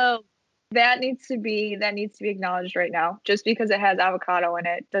 Like No. that needs to be acknowledged right now. Just because it has avocado in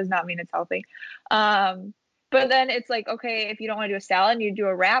it does not mean it's healthy. But then it's like, okay, if you don't want to do a salad and you do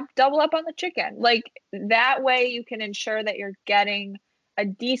a wrap, double up on the chicken. Like that way you can ensure that you're getting a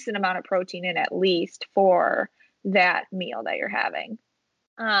decent amount of protein in at least for that meal that you're having.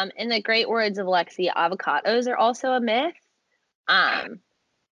 In the great words of Lexi, avocados are also a myth.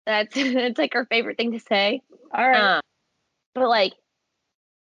 That's it's like her favorite thing to say. All right. But like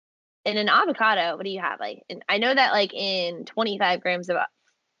in an avocado, what do you have? Like, I know that like in 25 grams of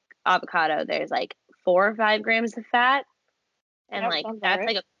avocado, there's like 4 or 5 grams of fat, and Yep, like sounds about that's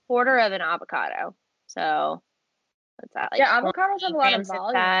right. like a quarter of an avocado. So what's that, like Yeah, avocados have 20 a lot of grams of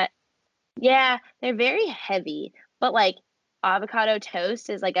volume. fat? Yeah, they're very heavy, but like avocado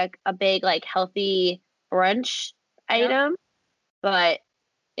toast is like a big like healthy brunch Yep. item, but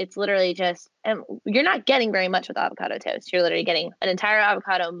it's literally just, and you're not getting very much with avocado toast. You're literally getting an entire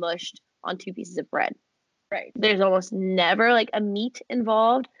avocado mushed on 2 pieces of bread. Right. There's almost never like a meat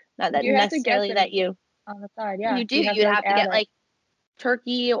involved. Not that You have to get necessarily the that meat on the side. Yeah. you do. You have to You'd like have to add get it. like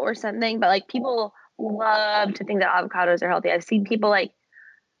turkey or something, but like people love to think that avocados are healthy. I've seen people like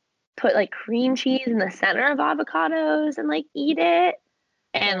put like cream cheese in the center of avocados and like eat it,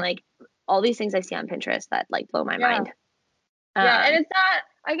 and Right. like all these things I see on Pinterest that like blow my Yeah. mind. Yeah. And Um, it's not,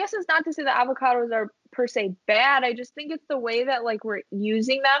 I guess it's not to say that avocados are per se bad. I just think it's the way that like we're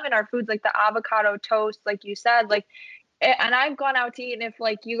using them in our foods, like the avocado toast, like you said, like, and I've gone out to eat, and if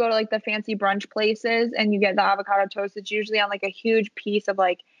like you go to like the fancy brunch places and you get the avocado toast, it's usually on like a huge piece of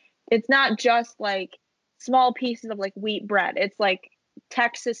like, it's not just like small pieces of like wheat bread. It's like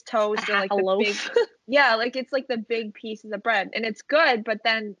Texas a toast or half like a the big, loaf. yeah, like it's like the big pieces of bread and it's good, but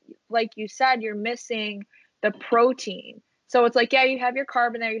then like you said, you're missing the protein. So it's like, yeah, you have your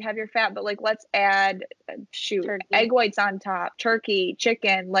carb in there, you have your fat, but like let's add shoot, Turkey. egg whites on top, turkey,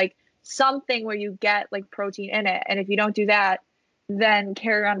 chicken, like something where you get like protein in it. And if you don't do that, then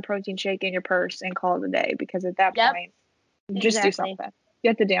carry on protein shake in your purse and call it a day because at that Yep, point, just do exactly. something.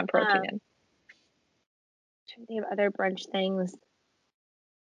 Get the damn protein Um, in. trying to think of other brunch things.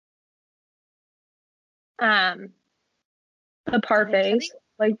 Um, The there's parfaits, something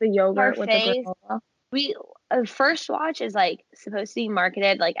like the yogurt with the parfaits. granola. We First Watch is like supposed to be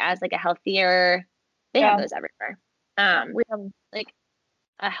marketed like as like a healthier. They have Yeah. those everywhere. Yeah. We have Like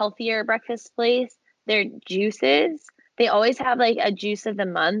a healthier breakfast place. Their juices, they always have like a juice of the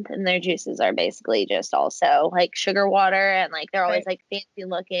month, and their juices are basically just also like sugar water, and like they're always right. like fancy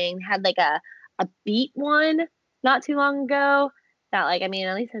looking. Had like a beet one not too long ago that like, I mean,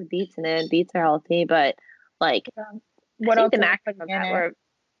 at least has beets in it. Beets are healthy, but like Yeah. I What think else the are they macros putting on in that it? were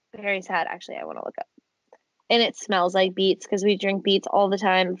Very sad. Actually, I want to look up. And it smells like beets because we drink beets all the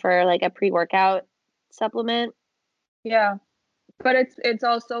time for like a pre-workout supplement. Yeah. But it's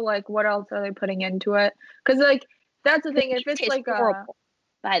also like what else are they putting into it? Because like that's the Because thing. If beets it's taste like a horrible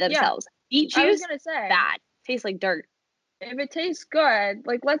by yeah, themselves. Beet I was juice, gonna say bad. Tastes like dirt. if it tastes good,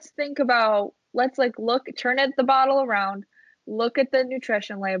 like let's like look turn it the bottle around, look at the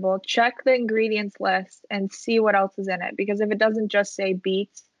nutrition label, check the ingredients list, and see what else is in it. Because if it doesn't just say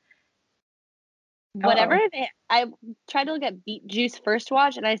beets, Whatever uh-oh. I tried to look at beet juice first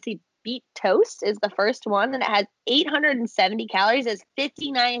watch and I see beet toast is the first one and it has 870 calories as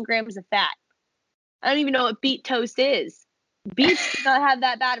 59 grams of fat. I don't even know what beet toast is. Beets do not have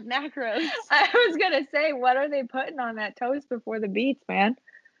that bad of macros. I was gonna say, what are they putting on that toast before the beets, man?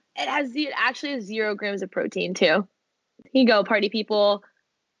 It actually has 0 grams of protein too. Here you go, party people.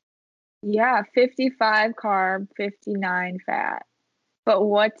 Yeah, 55 carb, 59 fat. But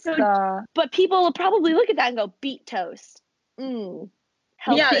what's So, the but people will probably look at that and go, beet toast. yeah,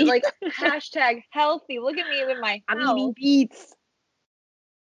 Healthy. like hashtag healthy. Look at me with my I'm eating health. beets.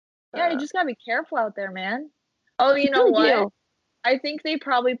 Yeah, you Uh, just gotta be careful out there, man. Oh, you you know really what? do. I think they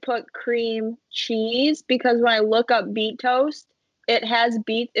probably put cream cheese because when I look up beet toast, it has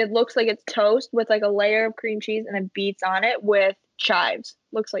beet. It looks like it's toast with like a layer of cream cheese and then beets on it with chives.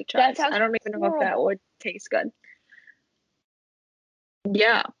 Looks like That chives. sounds I don't even know if that horrible. would taste good.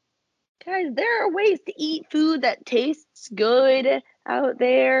 Yeah. Guys, there are ways to eat food that tastes good out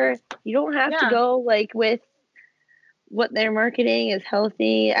there. You don't have to Yeah. go like with what they're marketing is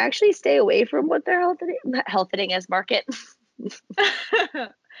healthy. Actually, stay away from what they're healthing as market.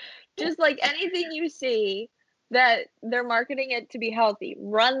 Just like anything you see that they're marketing it to be healthy,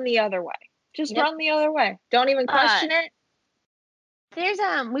 run the other way. Just Yep. run the other way. Don't even Uh, question it. there's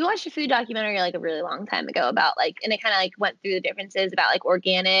we watched a food documentary like a really long time ago about like, and it kind of like went through the differences about like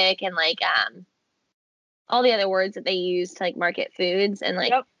organic and like all the other words that they use to like market foods and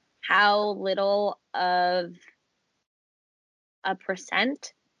like Yep. how little of a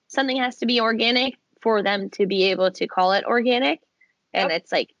percent something has to be organic for them to be able to call it organic. And Yep.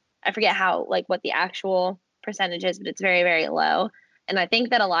 it's like, I forget how, like, what the actual percentage is, but it's very, very low. And I think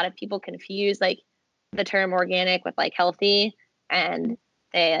that a lot of people confuse like the term organic with like healthy. And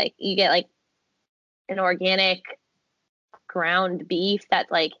they like, you get like an organic ground beef that's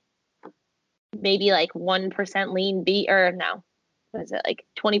like maybe like 1% lean beef, or no, what is it, like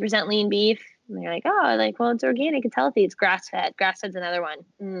 20% lean beef? And they're like, oh, like, well, it's organic, it's healthy, it's grass fed. Grass fed's another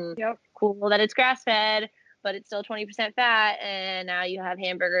one. Yep. Cool that it's grass fed, but it's still 20% fat. And now you have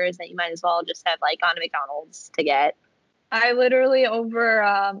hamburgers that you might as well just have like gone to McDonald's to get. I literally over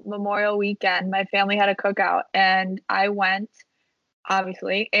Memorial weekend, my family had a cookout and I went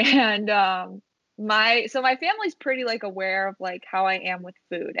obviously and my family's pretty like aware of like how I am with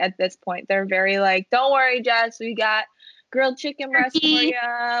food at this point. They're very like, don't worry, Jess, we got grilled chicken breast for Turkey.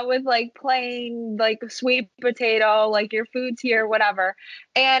 you with like plain like sweet potato, like your food's here, whatever.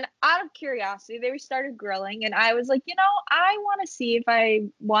 And out of curiosity, they started grilling and I was like, I want to see if I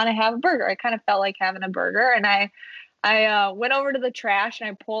want to have a burger. I kind of felt like having a burger and I went over to the trash and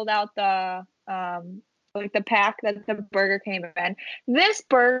I pulled out the like the pack that the burger came in. This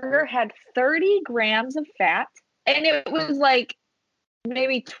burger had 30 grams of fat and it was like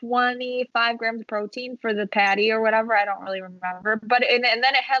maybe 25 grams of protein for the patty or whatever. I don't really remember. But and then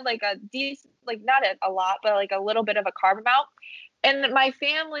it had like a decent, like not a lot, but like a little bit of a carb amount. And my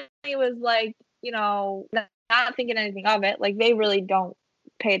family was like, not thinking anything of it. Like they really don't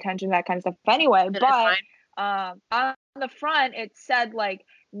pay attention to that kind of stuff anyway. It's But fine. on the front, it said like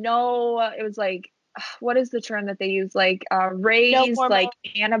no, it was like, what is the term that they use? Like No raised, hormone like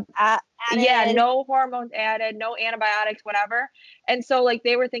yeah, added. no hormones added, no antibiotics, whatever. And so like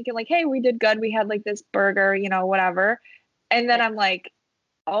they were thinking like, hey, we did good. We had like this burger, whatever. And then Yeah. I'm like,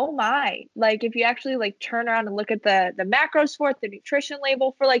 oh my, like if you actually like turn around and look at the macros for it, the nutrition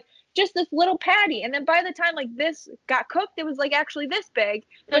label for like just this little patty. And then by the time like this got cooked, it was like actually this big.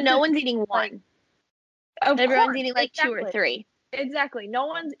 So But no to one's eating like, one. of Everyone's course, eating like two or exactly. three. Exactly. No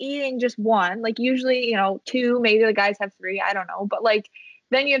one's eating just one. Like usually, two, maybe the guys have three, I don't know. But like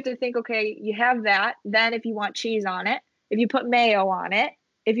then you have to think, okay, you have that. Then if you want cheese on it, if you put mayo on it,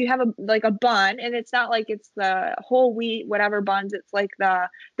 if you have a bun, and it's not like it's the whole wheat whatever buns, it's like the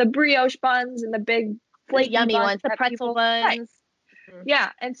brioche buns and the big The flaky yummy buns ones, the that pretzel people right. ones. Mhm.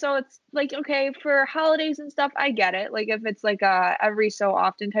 Yeah. And so it's like, okay, for holidays and stuff, I get it. Like if it's like a every so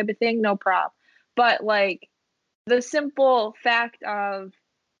often type of thing, no problem. But like the simple fact of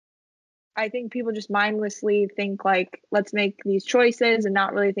I think people just mindlessly think like let's make these choices and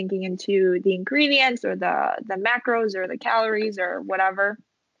not really thinking into the ingredients or the macros or the calories or whatever.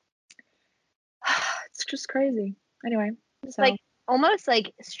 just crazy. Anyway, It's so like almost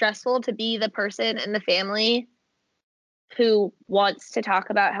like stressful to be the person in the family who wants to talk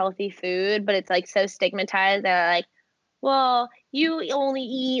about healthy food, but it's like so stigmatized that like, well, you only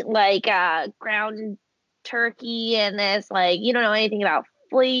eat like ground turkey and this, like you don't know anything about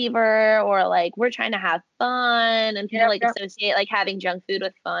flavor, or like we're trying to have fun, and people yep, like yep, associate like having junk food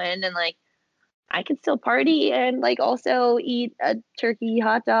with fun, and like I can still party and like also eat a turkey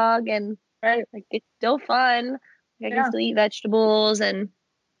hot dog, and right, like it's still fun. Like, I can yeah, still eat vegetables, and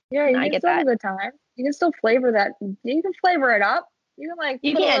yeah. You I can get still have that. a good time. You can still flavor that. You can flavor it up. You can like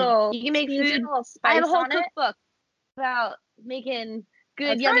You put a can. little You can make season, food. a little I have a spice whole on it. cookbook about making good,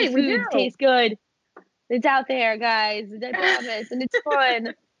 That's yummy right, we foods do. taste good. It's out there, guys. I promise. And it's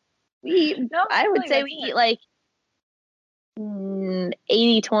fun. We eat, No, I I feel would like say that's we it. eat like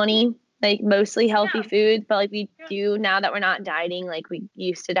 80-20, like mostly healthy Yeah, foods. But like we yeah, do, now that we're not dieting, like we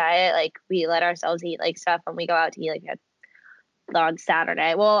used to diet, like we let ourselves eat like stuff when we go out to eat. Like we had on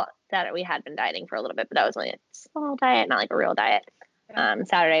Saturday. Well, Saturday we had been dieting for a little bit, but that was only a small diet, not like a real diet. yeah.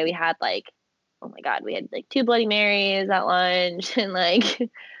 Saturday we had like, oh my God, we had like two Bloody Marys at lunch and like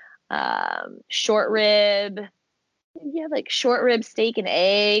short rib. Yeah, like short rib steak and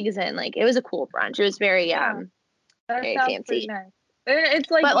eggs, and like it was a cool brunch. It was very Yeah, that very sounds pretty fancy. nice.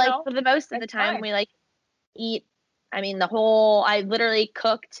 It's like, But like for the most of the it's time fine. we like eat, I mean the whole, I literally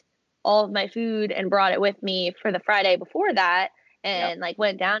cooked all of my food and brought it with me for the Friday before that, Yep, and like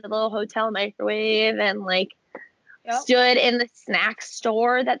went down to the little hotel microwave and like yep. stood in the snack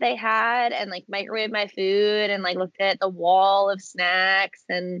store that they had and like microwaved my food and like looked at the wall of snacks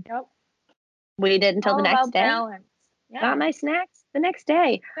and Yep. waited until the All next about day. balance. Got Yeah. my snacks the next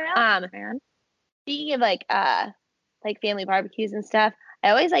day. Balance, Um, man. Speaking of like family barbecues and stuff, I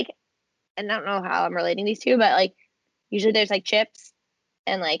always like, and I don't know how I'm relating these two, but like usually there's like chips,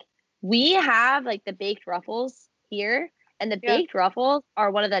 and like we have like the baked ruffles here, and the Yeah. baked ruffles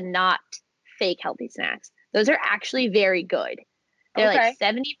are one of the not fake healthy snacks. Those are actually very good. They're like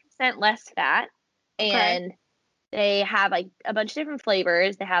Okay. 70% less fat, Okay. and they have like a bunch of different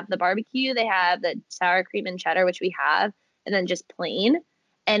flavors. They have the barbecue, they have the sour cream and cheddar, which we have, and then just plain.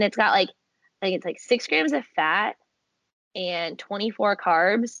 And it's got like, I think it's like 6 grams of fat and 24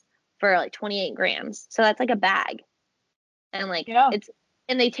 carbs for like 28 grams. So that's like a bag. And like Yeah. it's,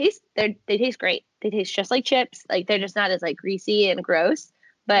 and they taste great. They taste just like chips. Like they're just not as like greasy and gross.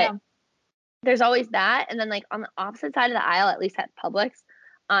 But Yeah. there's always that. And then like on the opposite side of the aisle, at least at Publix,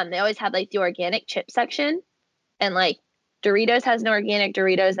 they always have like the organic chip section, and like Doritos has an organic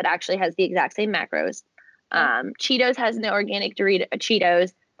Doritos that actually has the exact same macros. Yeah. Cheetos has an organic Dorito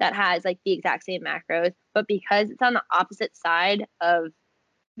Cheetos that has like the exact same macros, but because it's on the opposite side of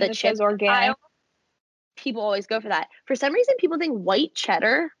the And it chip says organic. aisle, people always go for that. For some reason, people think white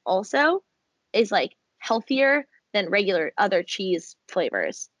cheddar also is like healthier than regular other cheese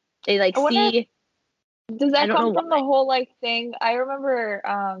flavors. They like I wonder see, if does I that don't know come why. from the whole like thing? I remember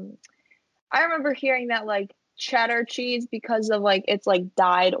hearing that like cheddar cheese because of like it's like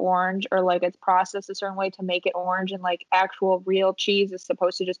dyed orange or like it's processed a certain way to make it orange and like actual real cheese is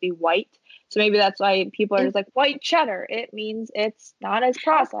supposed to just be white. So maybe that's why people are It's just like white cheddar. It means it's not as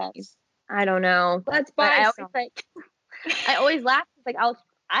healthy. processed. I don't know. Let's But buy I always some. like, I always laugh. Like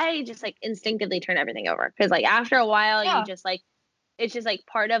I just like instinctively turn everything over because like after a while you Yeah. just like, it's just like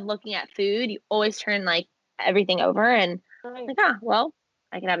part of looking at food. You always turn like everything over, and Right. like, well,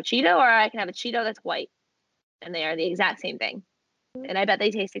 I can have a Cheeto or I can have a Cheeto that's white, and they are the exact same thing. And I bet they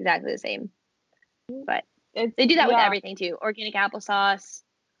taste exactly the same. But It's they do that with yeah. everything too. Organic applesauce,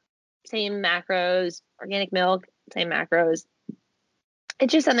 same macros. Organic milk, same macros.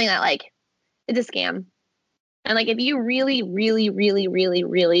 It's just something that like, it's a scam. And like if you really, really, really, really,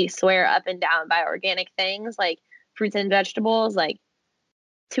 really swear up and down by organic things like fruits and vegetables, like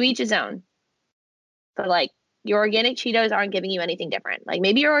to each his own. But like your organic Cheetos aren't giving you anything different. Like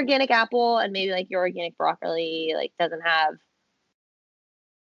maybe your organic apple and maybe like your organic broccoli like doesn't have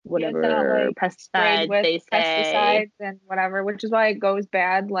Yeah, it's not whatever like sprayed pesticides with they say pesticides and whatever, which is why it goes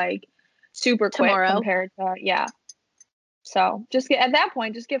bad like super quick tomorrow. compared to yeah. So just get at that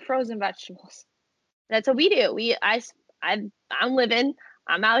point, just get frozen vegetables. That's what we do. I'm living.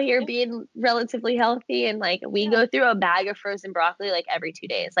 I'm out here Yeah, being relatively healthy, and like we yeah, go through a bag of frozen broccoli like every 2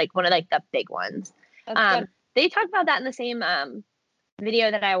 days, like one of like the big ones. that's good. They talked about that in the same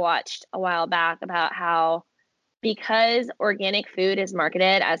video that I watched a while back about how because organic food is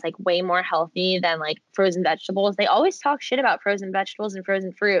marketed as like way more healthy than like frozen vegetables, they always talk shit about frozen vegetables and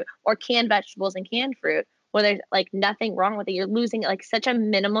frozen fruit or canned vegetables and canned fruit where there's like nothing wrong with it. You're losing like such a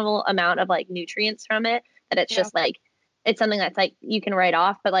minimal amount of like nutrients from it that it's Yeah, just like, it's something that's like you can write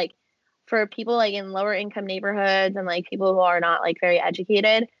off. But like for people like in lower income neighborhoods and like people who are not like very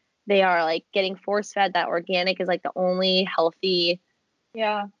educated, they are like getting force fed that organic is like the only healthy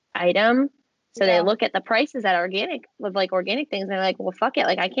Yeah. item. So they Yeah. look at the prices at organic with like organic things and they're like, well, fuck it.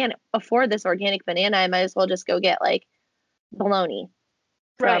 Like I can't afford this organic banana. I might as well just go get like bologna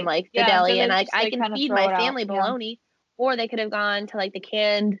from Right. like the Yeah. deli Then and they like just I like can kind of feed throw my it out. family Yeah. bologna. Or they could have gone to like the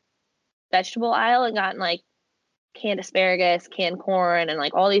canned vegetable aisle and gotten like canned asparagus, canned corn, and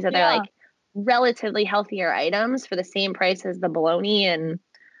like all these other Yeah. like relatively healthier items for the same price as the bologna. And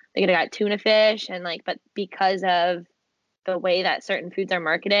they could have got tuna fish and like, but because of the way that certain foods are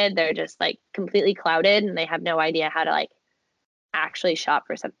marketed, they're just like completely clouded and they have no idea how to like actually shop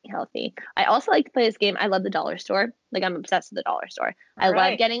for something healthy. I also like to play this game. I love the dollar store. Like I'm obsessed with the dollar store. All I love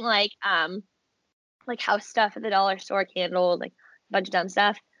right. getting like house stuff at the dollar store, candles, like a bunch of dumb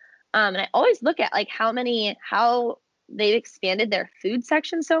stuff. And I always look at like how they've expanded their food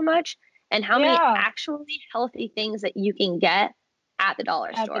section so much and how many Yeah. actually healthy things that you can get at the dollar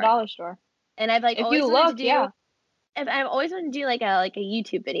At the store. dollar store. And I've like If always you wanted to look, do yeah. I've always wanted to do like a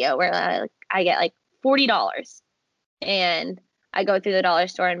YouTube video where I get like $40 and I go through the dollar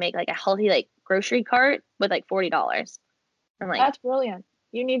store and make like a healthy like grocery cart with like $40. I'm like, That's brilliant.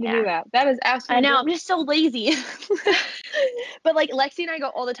 You need to do yeah, that. That is I absolutely know. I'm brilliant. just so lazy. But like Lexi and I go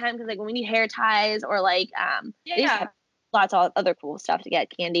all the time because like when we need hair ties or like they just Yeah. have lots of other cool stuff to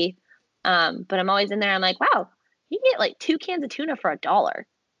get candy. But I'm always in there. I'm like, wow, you can get like 2 cans of tuna for $1.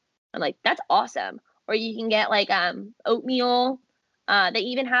 I'm like, that's awesome. Or you can get like oatmeal. They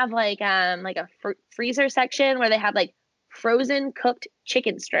even have like a freezer section where they have like frozen cooked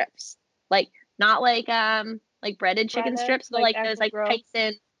chicken strips. Like not like breaded chicken Breaded, strips, but like like those actual like growth.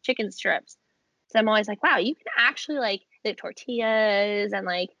 Tyson chicken strips. So I'm always like, wow, you can actually like the tortillas and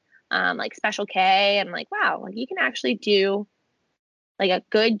like Special K. I'm like, wow, like you can actually do like a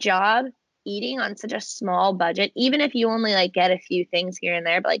good job eating on such a small budget, even if you only like get a few things here and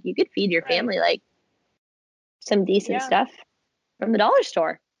there, but like you could feed your Right. family like some decent Yeah. stuff from the dollar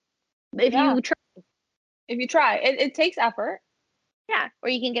store. If Yeah. you try, If you try. It takes effort. yeah, or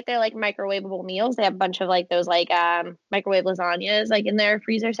you can get their like microwavable meals. They have a bunch of like those like microwave lasagnas like in their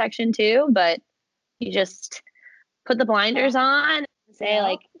freezer section too, but you just put the blinders Yeah. on and say Yeah.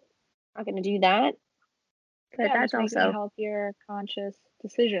 like I'm not gonna do that. But Yeah, that's just making also healthier, conscious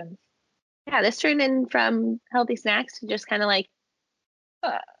decisions. yeah, this turned in from healthy snacks to just kind of like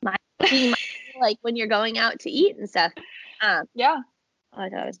Uh, my being like when you're going out to eat and stuff. Um, yeah. oh, I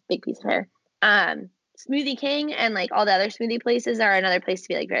thought it was a big piece of hair. Smoothie King and like all the other smoothie places are another place to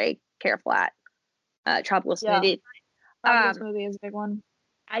be like very careful at. Tropical Yeah. smoothie. Tropical Um, smoothie is a big one.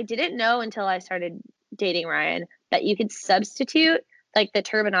 I didn't know until I started dating Ryan that you could substitute like the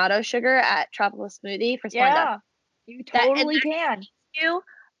turbinado sugar at tropical smoothie for Splenda. Yeah. You That and totally can. that you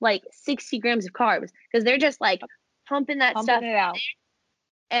like 60 grams of carbs because they're just like pumping that Pumping stuff it out.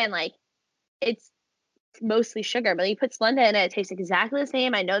 and like it's mostly sugar, but you put Splenda in it, it tastes exactly the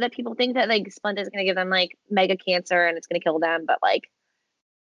same. I know that people think that like Splenda is gonna give them like mega cancer and it's gonna kill them, but like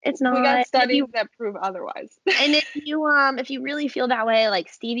it's We got not. studies that prove otherwise. If you really feel that way, like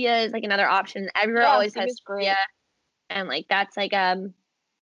stevia is like another option. Everywhere Yeah, always has stevia's stevia, great. and like that's like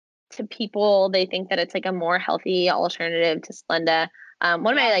to people they think that it's like a more healthy alternative to Splenda. One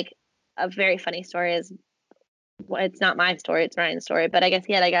of my Yeah. like a very funny story is well, it's not my story, it's Ryan's story, but I guess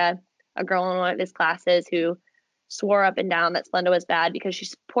he had like a girl in one of his classes who swore up and down that Splenda was bad because she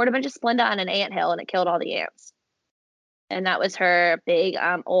poured a bunch of Splenda on an anthill and it killed all the ants. And that was her big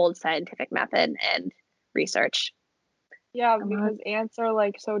old scientific method and research. Yeah, I'm like, because ants are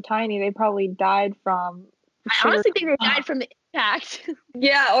like so tiny, they probably died from I sugar. honestly think they died from the impact.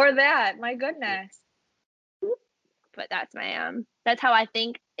 Yeah, or that. My goodness. But that's how I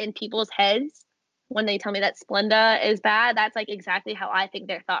think in people's heads when they tell me that Splenda is bad. That's like exactly how I think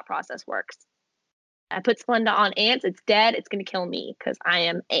their thought process works. I put Splenda on ants, it's dead, it's gonna kill me because I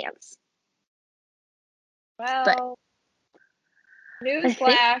am ants. But Well, I think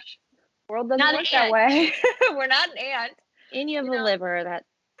newsflash. World doesn't not an work that ant. way. We're not an ant. And you have You a know, liver that that's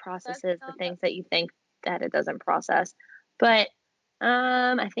processes the not the things that you think that it doesn't process. But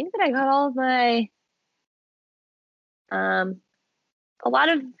I think that I got all of my um a lot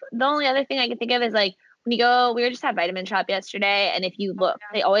of the only other thing I can think of is like when you go, we were just at Vitamin Shop yesterday, and if you oh, look,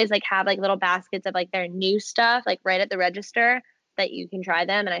 they always like have like little baskets of like their new stuff, like right at the register that you can try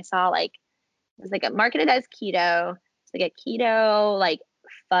them. And I saw like it was like a marketed as keto. It's like a keto like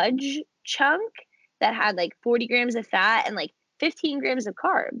fudge chunk that had like 40 grams of fat and like 15 grams of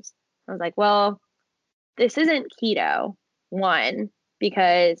carbs. I was like, well, this isn't keto, one,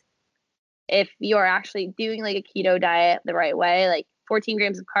 because if you're actually doing like a keto diet the right way, like 14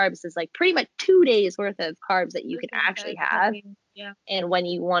 grams of carbs is like pretty much 2 days worth of carbs that you can actually have. Yeah. And when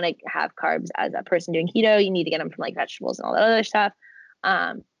you want to have carbs as a person doing keto, you need to get them from like vegetables and all that other stuff.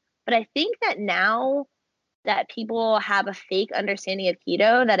 But I think that now that people have a fake understanding of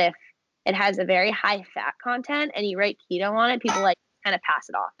keto, that if it has a very high fat content and you write keto on it, people like kind of pass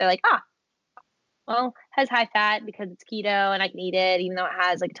it off. They're like, well, it has high fat because it's keto and I can eat it, even though it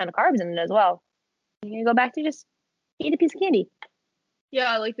has like a ton of carbs in it as well. You're gonna go back to just eat a piece of candy.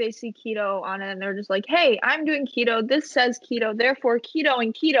 Yeah, like they see keto on it and they're just like, hey, I'm doing keto. This says keto, therefore keto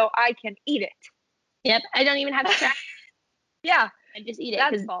and keto, I can eat it. Yep, I don't even have to track. Yeah, I just eat it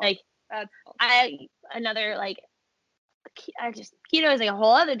that's because false. like That's false. another like I just keto is like a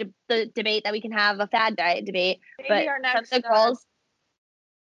whole other debate that we can have, a fad diet debate. Maybe But our next some of the girls,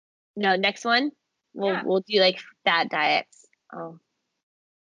 no, next one we'll do like fad diets. Oh,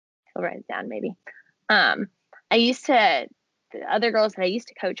 I'll write it down maybe. I used to the other girls that I used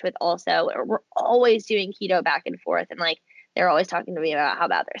to coach with also were always doing keto back and forth, and like they're always talking to me about how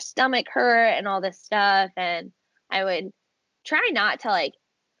about their stomach hurt and all this stuff, and I would try not to like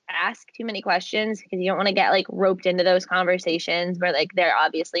ask too many questions because you don't want to get like roped into those conversations where like they're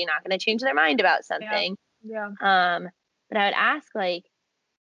obviously not going to change their mind about something. Yeah. But I would ask like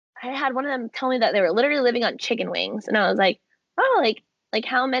I had one of them tell me that they were literally living on chicken wings, and I was like, oh, like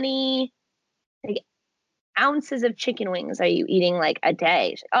how many like ounces of chicken wings are you eating like a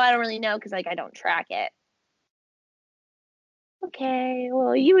day? She's like, oh, I don't really know because like I don't track it. Okay,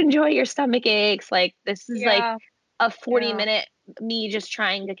 well, you enjoy your stomach aches. Like this is like a 40-minute me just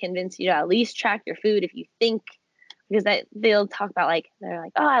trying to convince you to at least track your food if you think, because they'll talk about like they're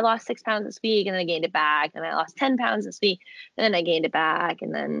like, oh, I lost 6 pounds this week and then I gained it back, and I lost 10 pounds this week and then I gained it back,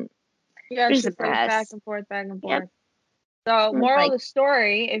 and then it's just like back and forth. Yep. So moral Like, of the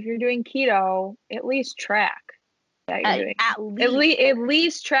story, if you're doing keto, at least track that you're doing. At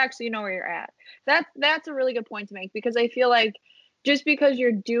least track so you know where you're at. That's a really good point to make, because I feel like just because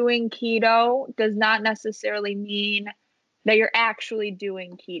you're doing keto does not necessarily mean that you're actually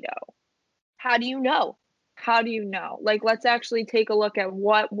doing keto. how do you know? How do you know? Like, let's actually take a look at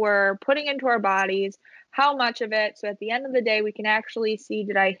what we're putting into our bodies, how much of it, so at the end of the day we can actually see,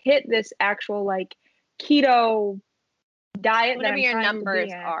 did I hit this actual like keto diet Whatever that your I'm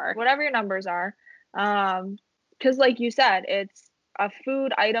numbers are. whatever your numbers are. Because like you said, it's a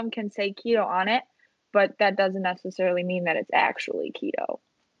food item can say keto on it, but that doesn't necessarily mean that it's actually keto.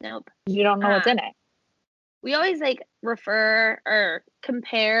 Nope. You don't know what's in it. We always like refer or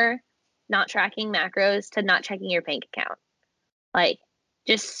compare not tracking macros to not checking your bank account. Like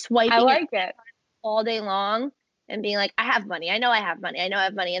just swiping I like it all day long and being like, I have money. I know I have money. I know I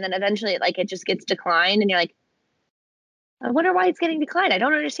have money. And then eventually like it just gets declined and you're like, I wonder why it's getting declined. I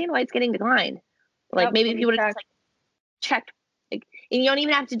don't understand why it's getting declined. Like maybe if you would have just like checked, like, and you don't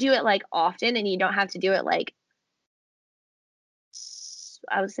even have to do it like often, and you don't have to do it like,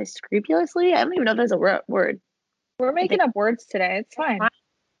 I would say scrupulously. I don't even know if there's a word. We're making up words today. It's fine.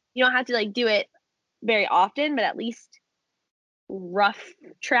 You don't have to like do it very often, but at least rough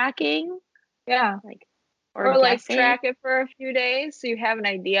tracking. Yeah. Like or like track it for a few days so you have an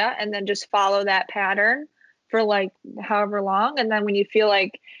idea, and then just follow that pattern for like however long. And then when you feel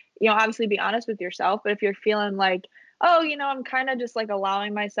like, obviously be honest with yourself, but if you're feeling like, oh, I'm kind of just like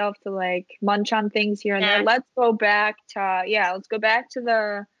allowing myself to like munch on things here and there, let's go back to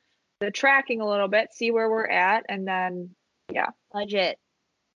the tracking a little bit, see where we're at, and then budget.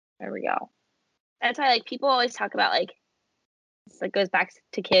 There we go. That's why like people always talk about like, this like goes back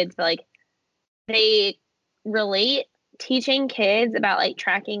to kids, but like they relate teaching kids about like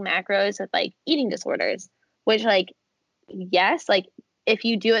tracking macros with like eating disorders, which like, yes, like if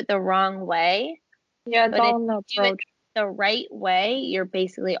you do it the wrong way, it's all in the approach. The right way, you're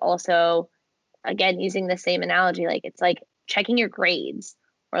basically also, again, using the same analogy, like it's like checking your grades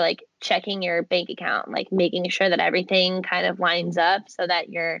or like checking your bank account, like making sure that everything kind of lines up so that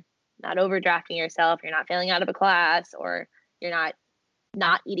you're not overdrafting yourself, you're not failing out of a class, or you're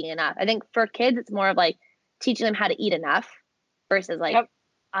not eating enough. I think for kids, it's more of like teaching them how to eat enough versus like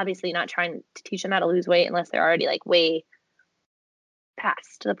obviously not trying to teach them how to lose weight unless they're already like way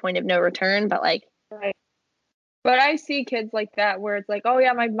past the point of no return. But like, right. But I see kids like that where it's like, oh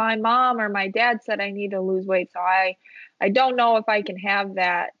yeah, my mom or my dad said I need to lose weight, so I don't know if I can have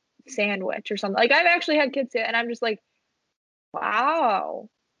that sandwich or something. Like I've actually had kids say it, and I'm just like, wow.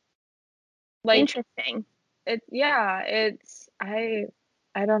 Like, interesting. I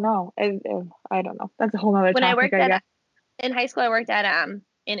don't know. I don't know. That's a whole other topic. In high school, I worked at and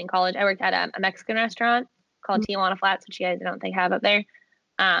in college, I worked at a Mexican restaurant called Tijuana Flats, which you guys I don't think have up there.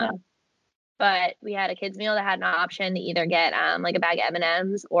 but we had a kids meal that had an option to either get like a bag of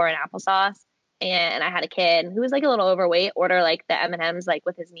M&Ms or an applesauce. And I had a kid who was like a little overweight order like the M&Ms like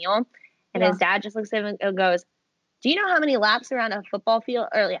with his meal, and Yeah. his dad just looks at him and goes, "Do you know how many laps around a football field?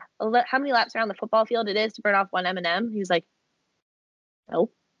 Or yeah, how many laps around the football field it is to burn off one M&M?" He was like,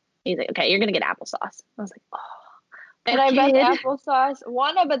 "Nope." He's like, "Okay, you're gonna get applesauce." I was like, "Oh, And poor I bet the kid." applesauce,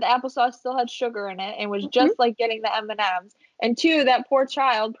 one, I bet the applesauce still had sugar in it and was Mhm. just like getting the M&Ms. And two, that poor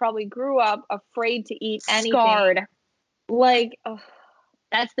child probably grew up afraid to eat anything. Scarred. Like, ugh,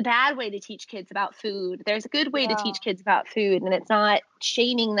 That's the bad way to teach kids about food. There's a good way to yeah. teach kids about food, and it's not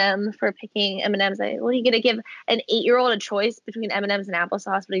shaming them for picking M&Ms. Like, well, you're gonna give an 8-year-old a choice between M&Ms and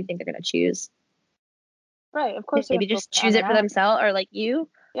applesauce. What do you think they're gonna choose? Right. Of course they're Maybe gonna go just for choose it for M&Ms. themselves, or like you.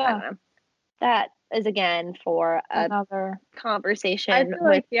 I Yeah. don't know. That is again for a Another. I conversation feel with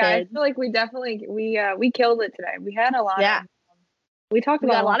like, yeah, I kids. feel like we definitely we killed it today. We had a lot Yeah, of we talked we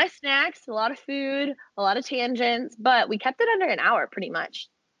about got a a lot. lot of snacks, a lot of food, a lot of tangents, but we kept it under an hour pretty much.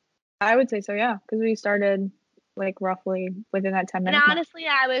 I would say so, yeah, because we started like roughly within that 10 And minute mark. honestly,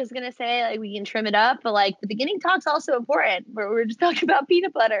 I was gonna say like we can trim it up, but like the beginning talk's also important, where we're just talking about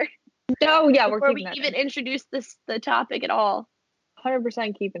peanut butter No, yeah, we're before keeping we that even in. introduce the topic at all.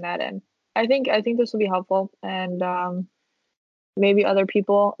 100% keeping that in. I think this will be helpful, and maybe other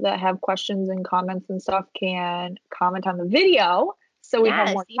people that have questions and comments and stuff can comment on the video so we have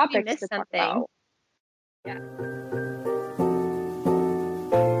Yeah, more see if we topics to missed talk something. about. Yeah.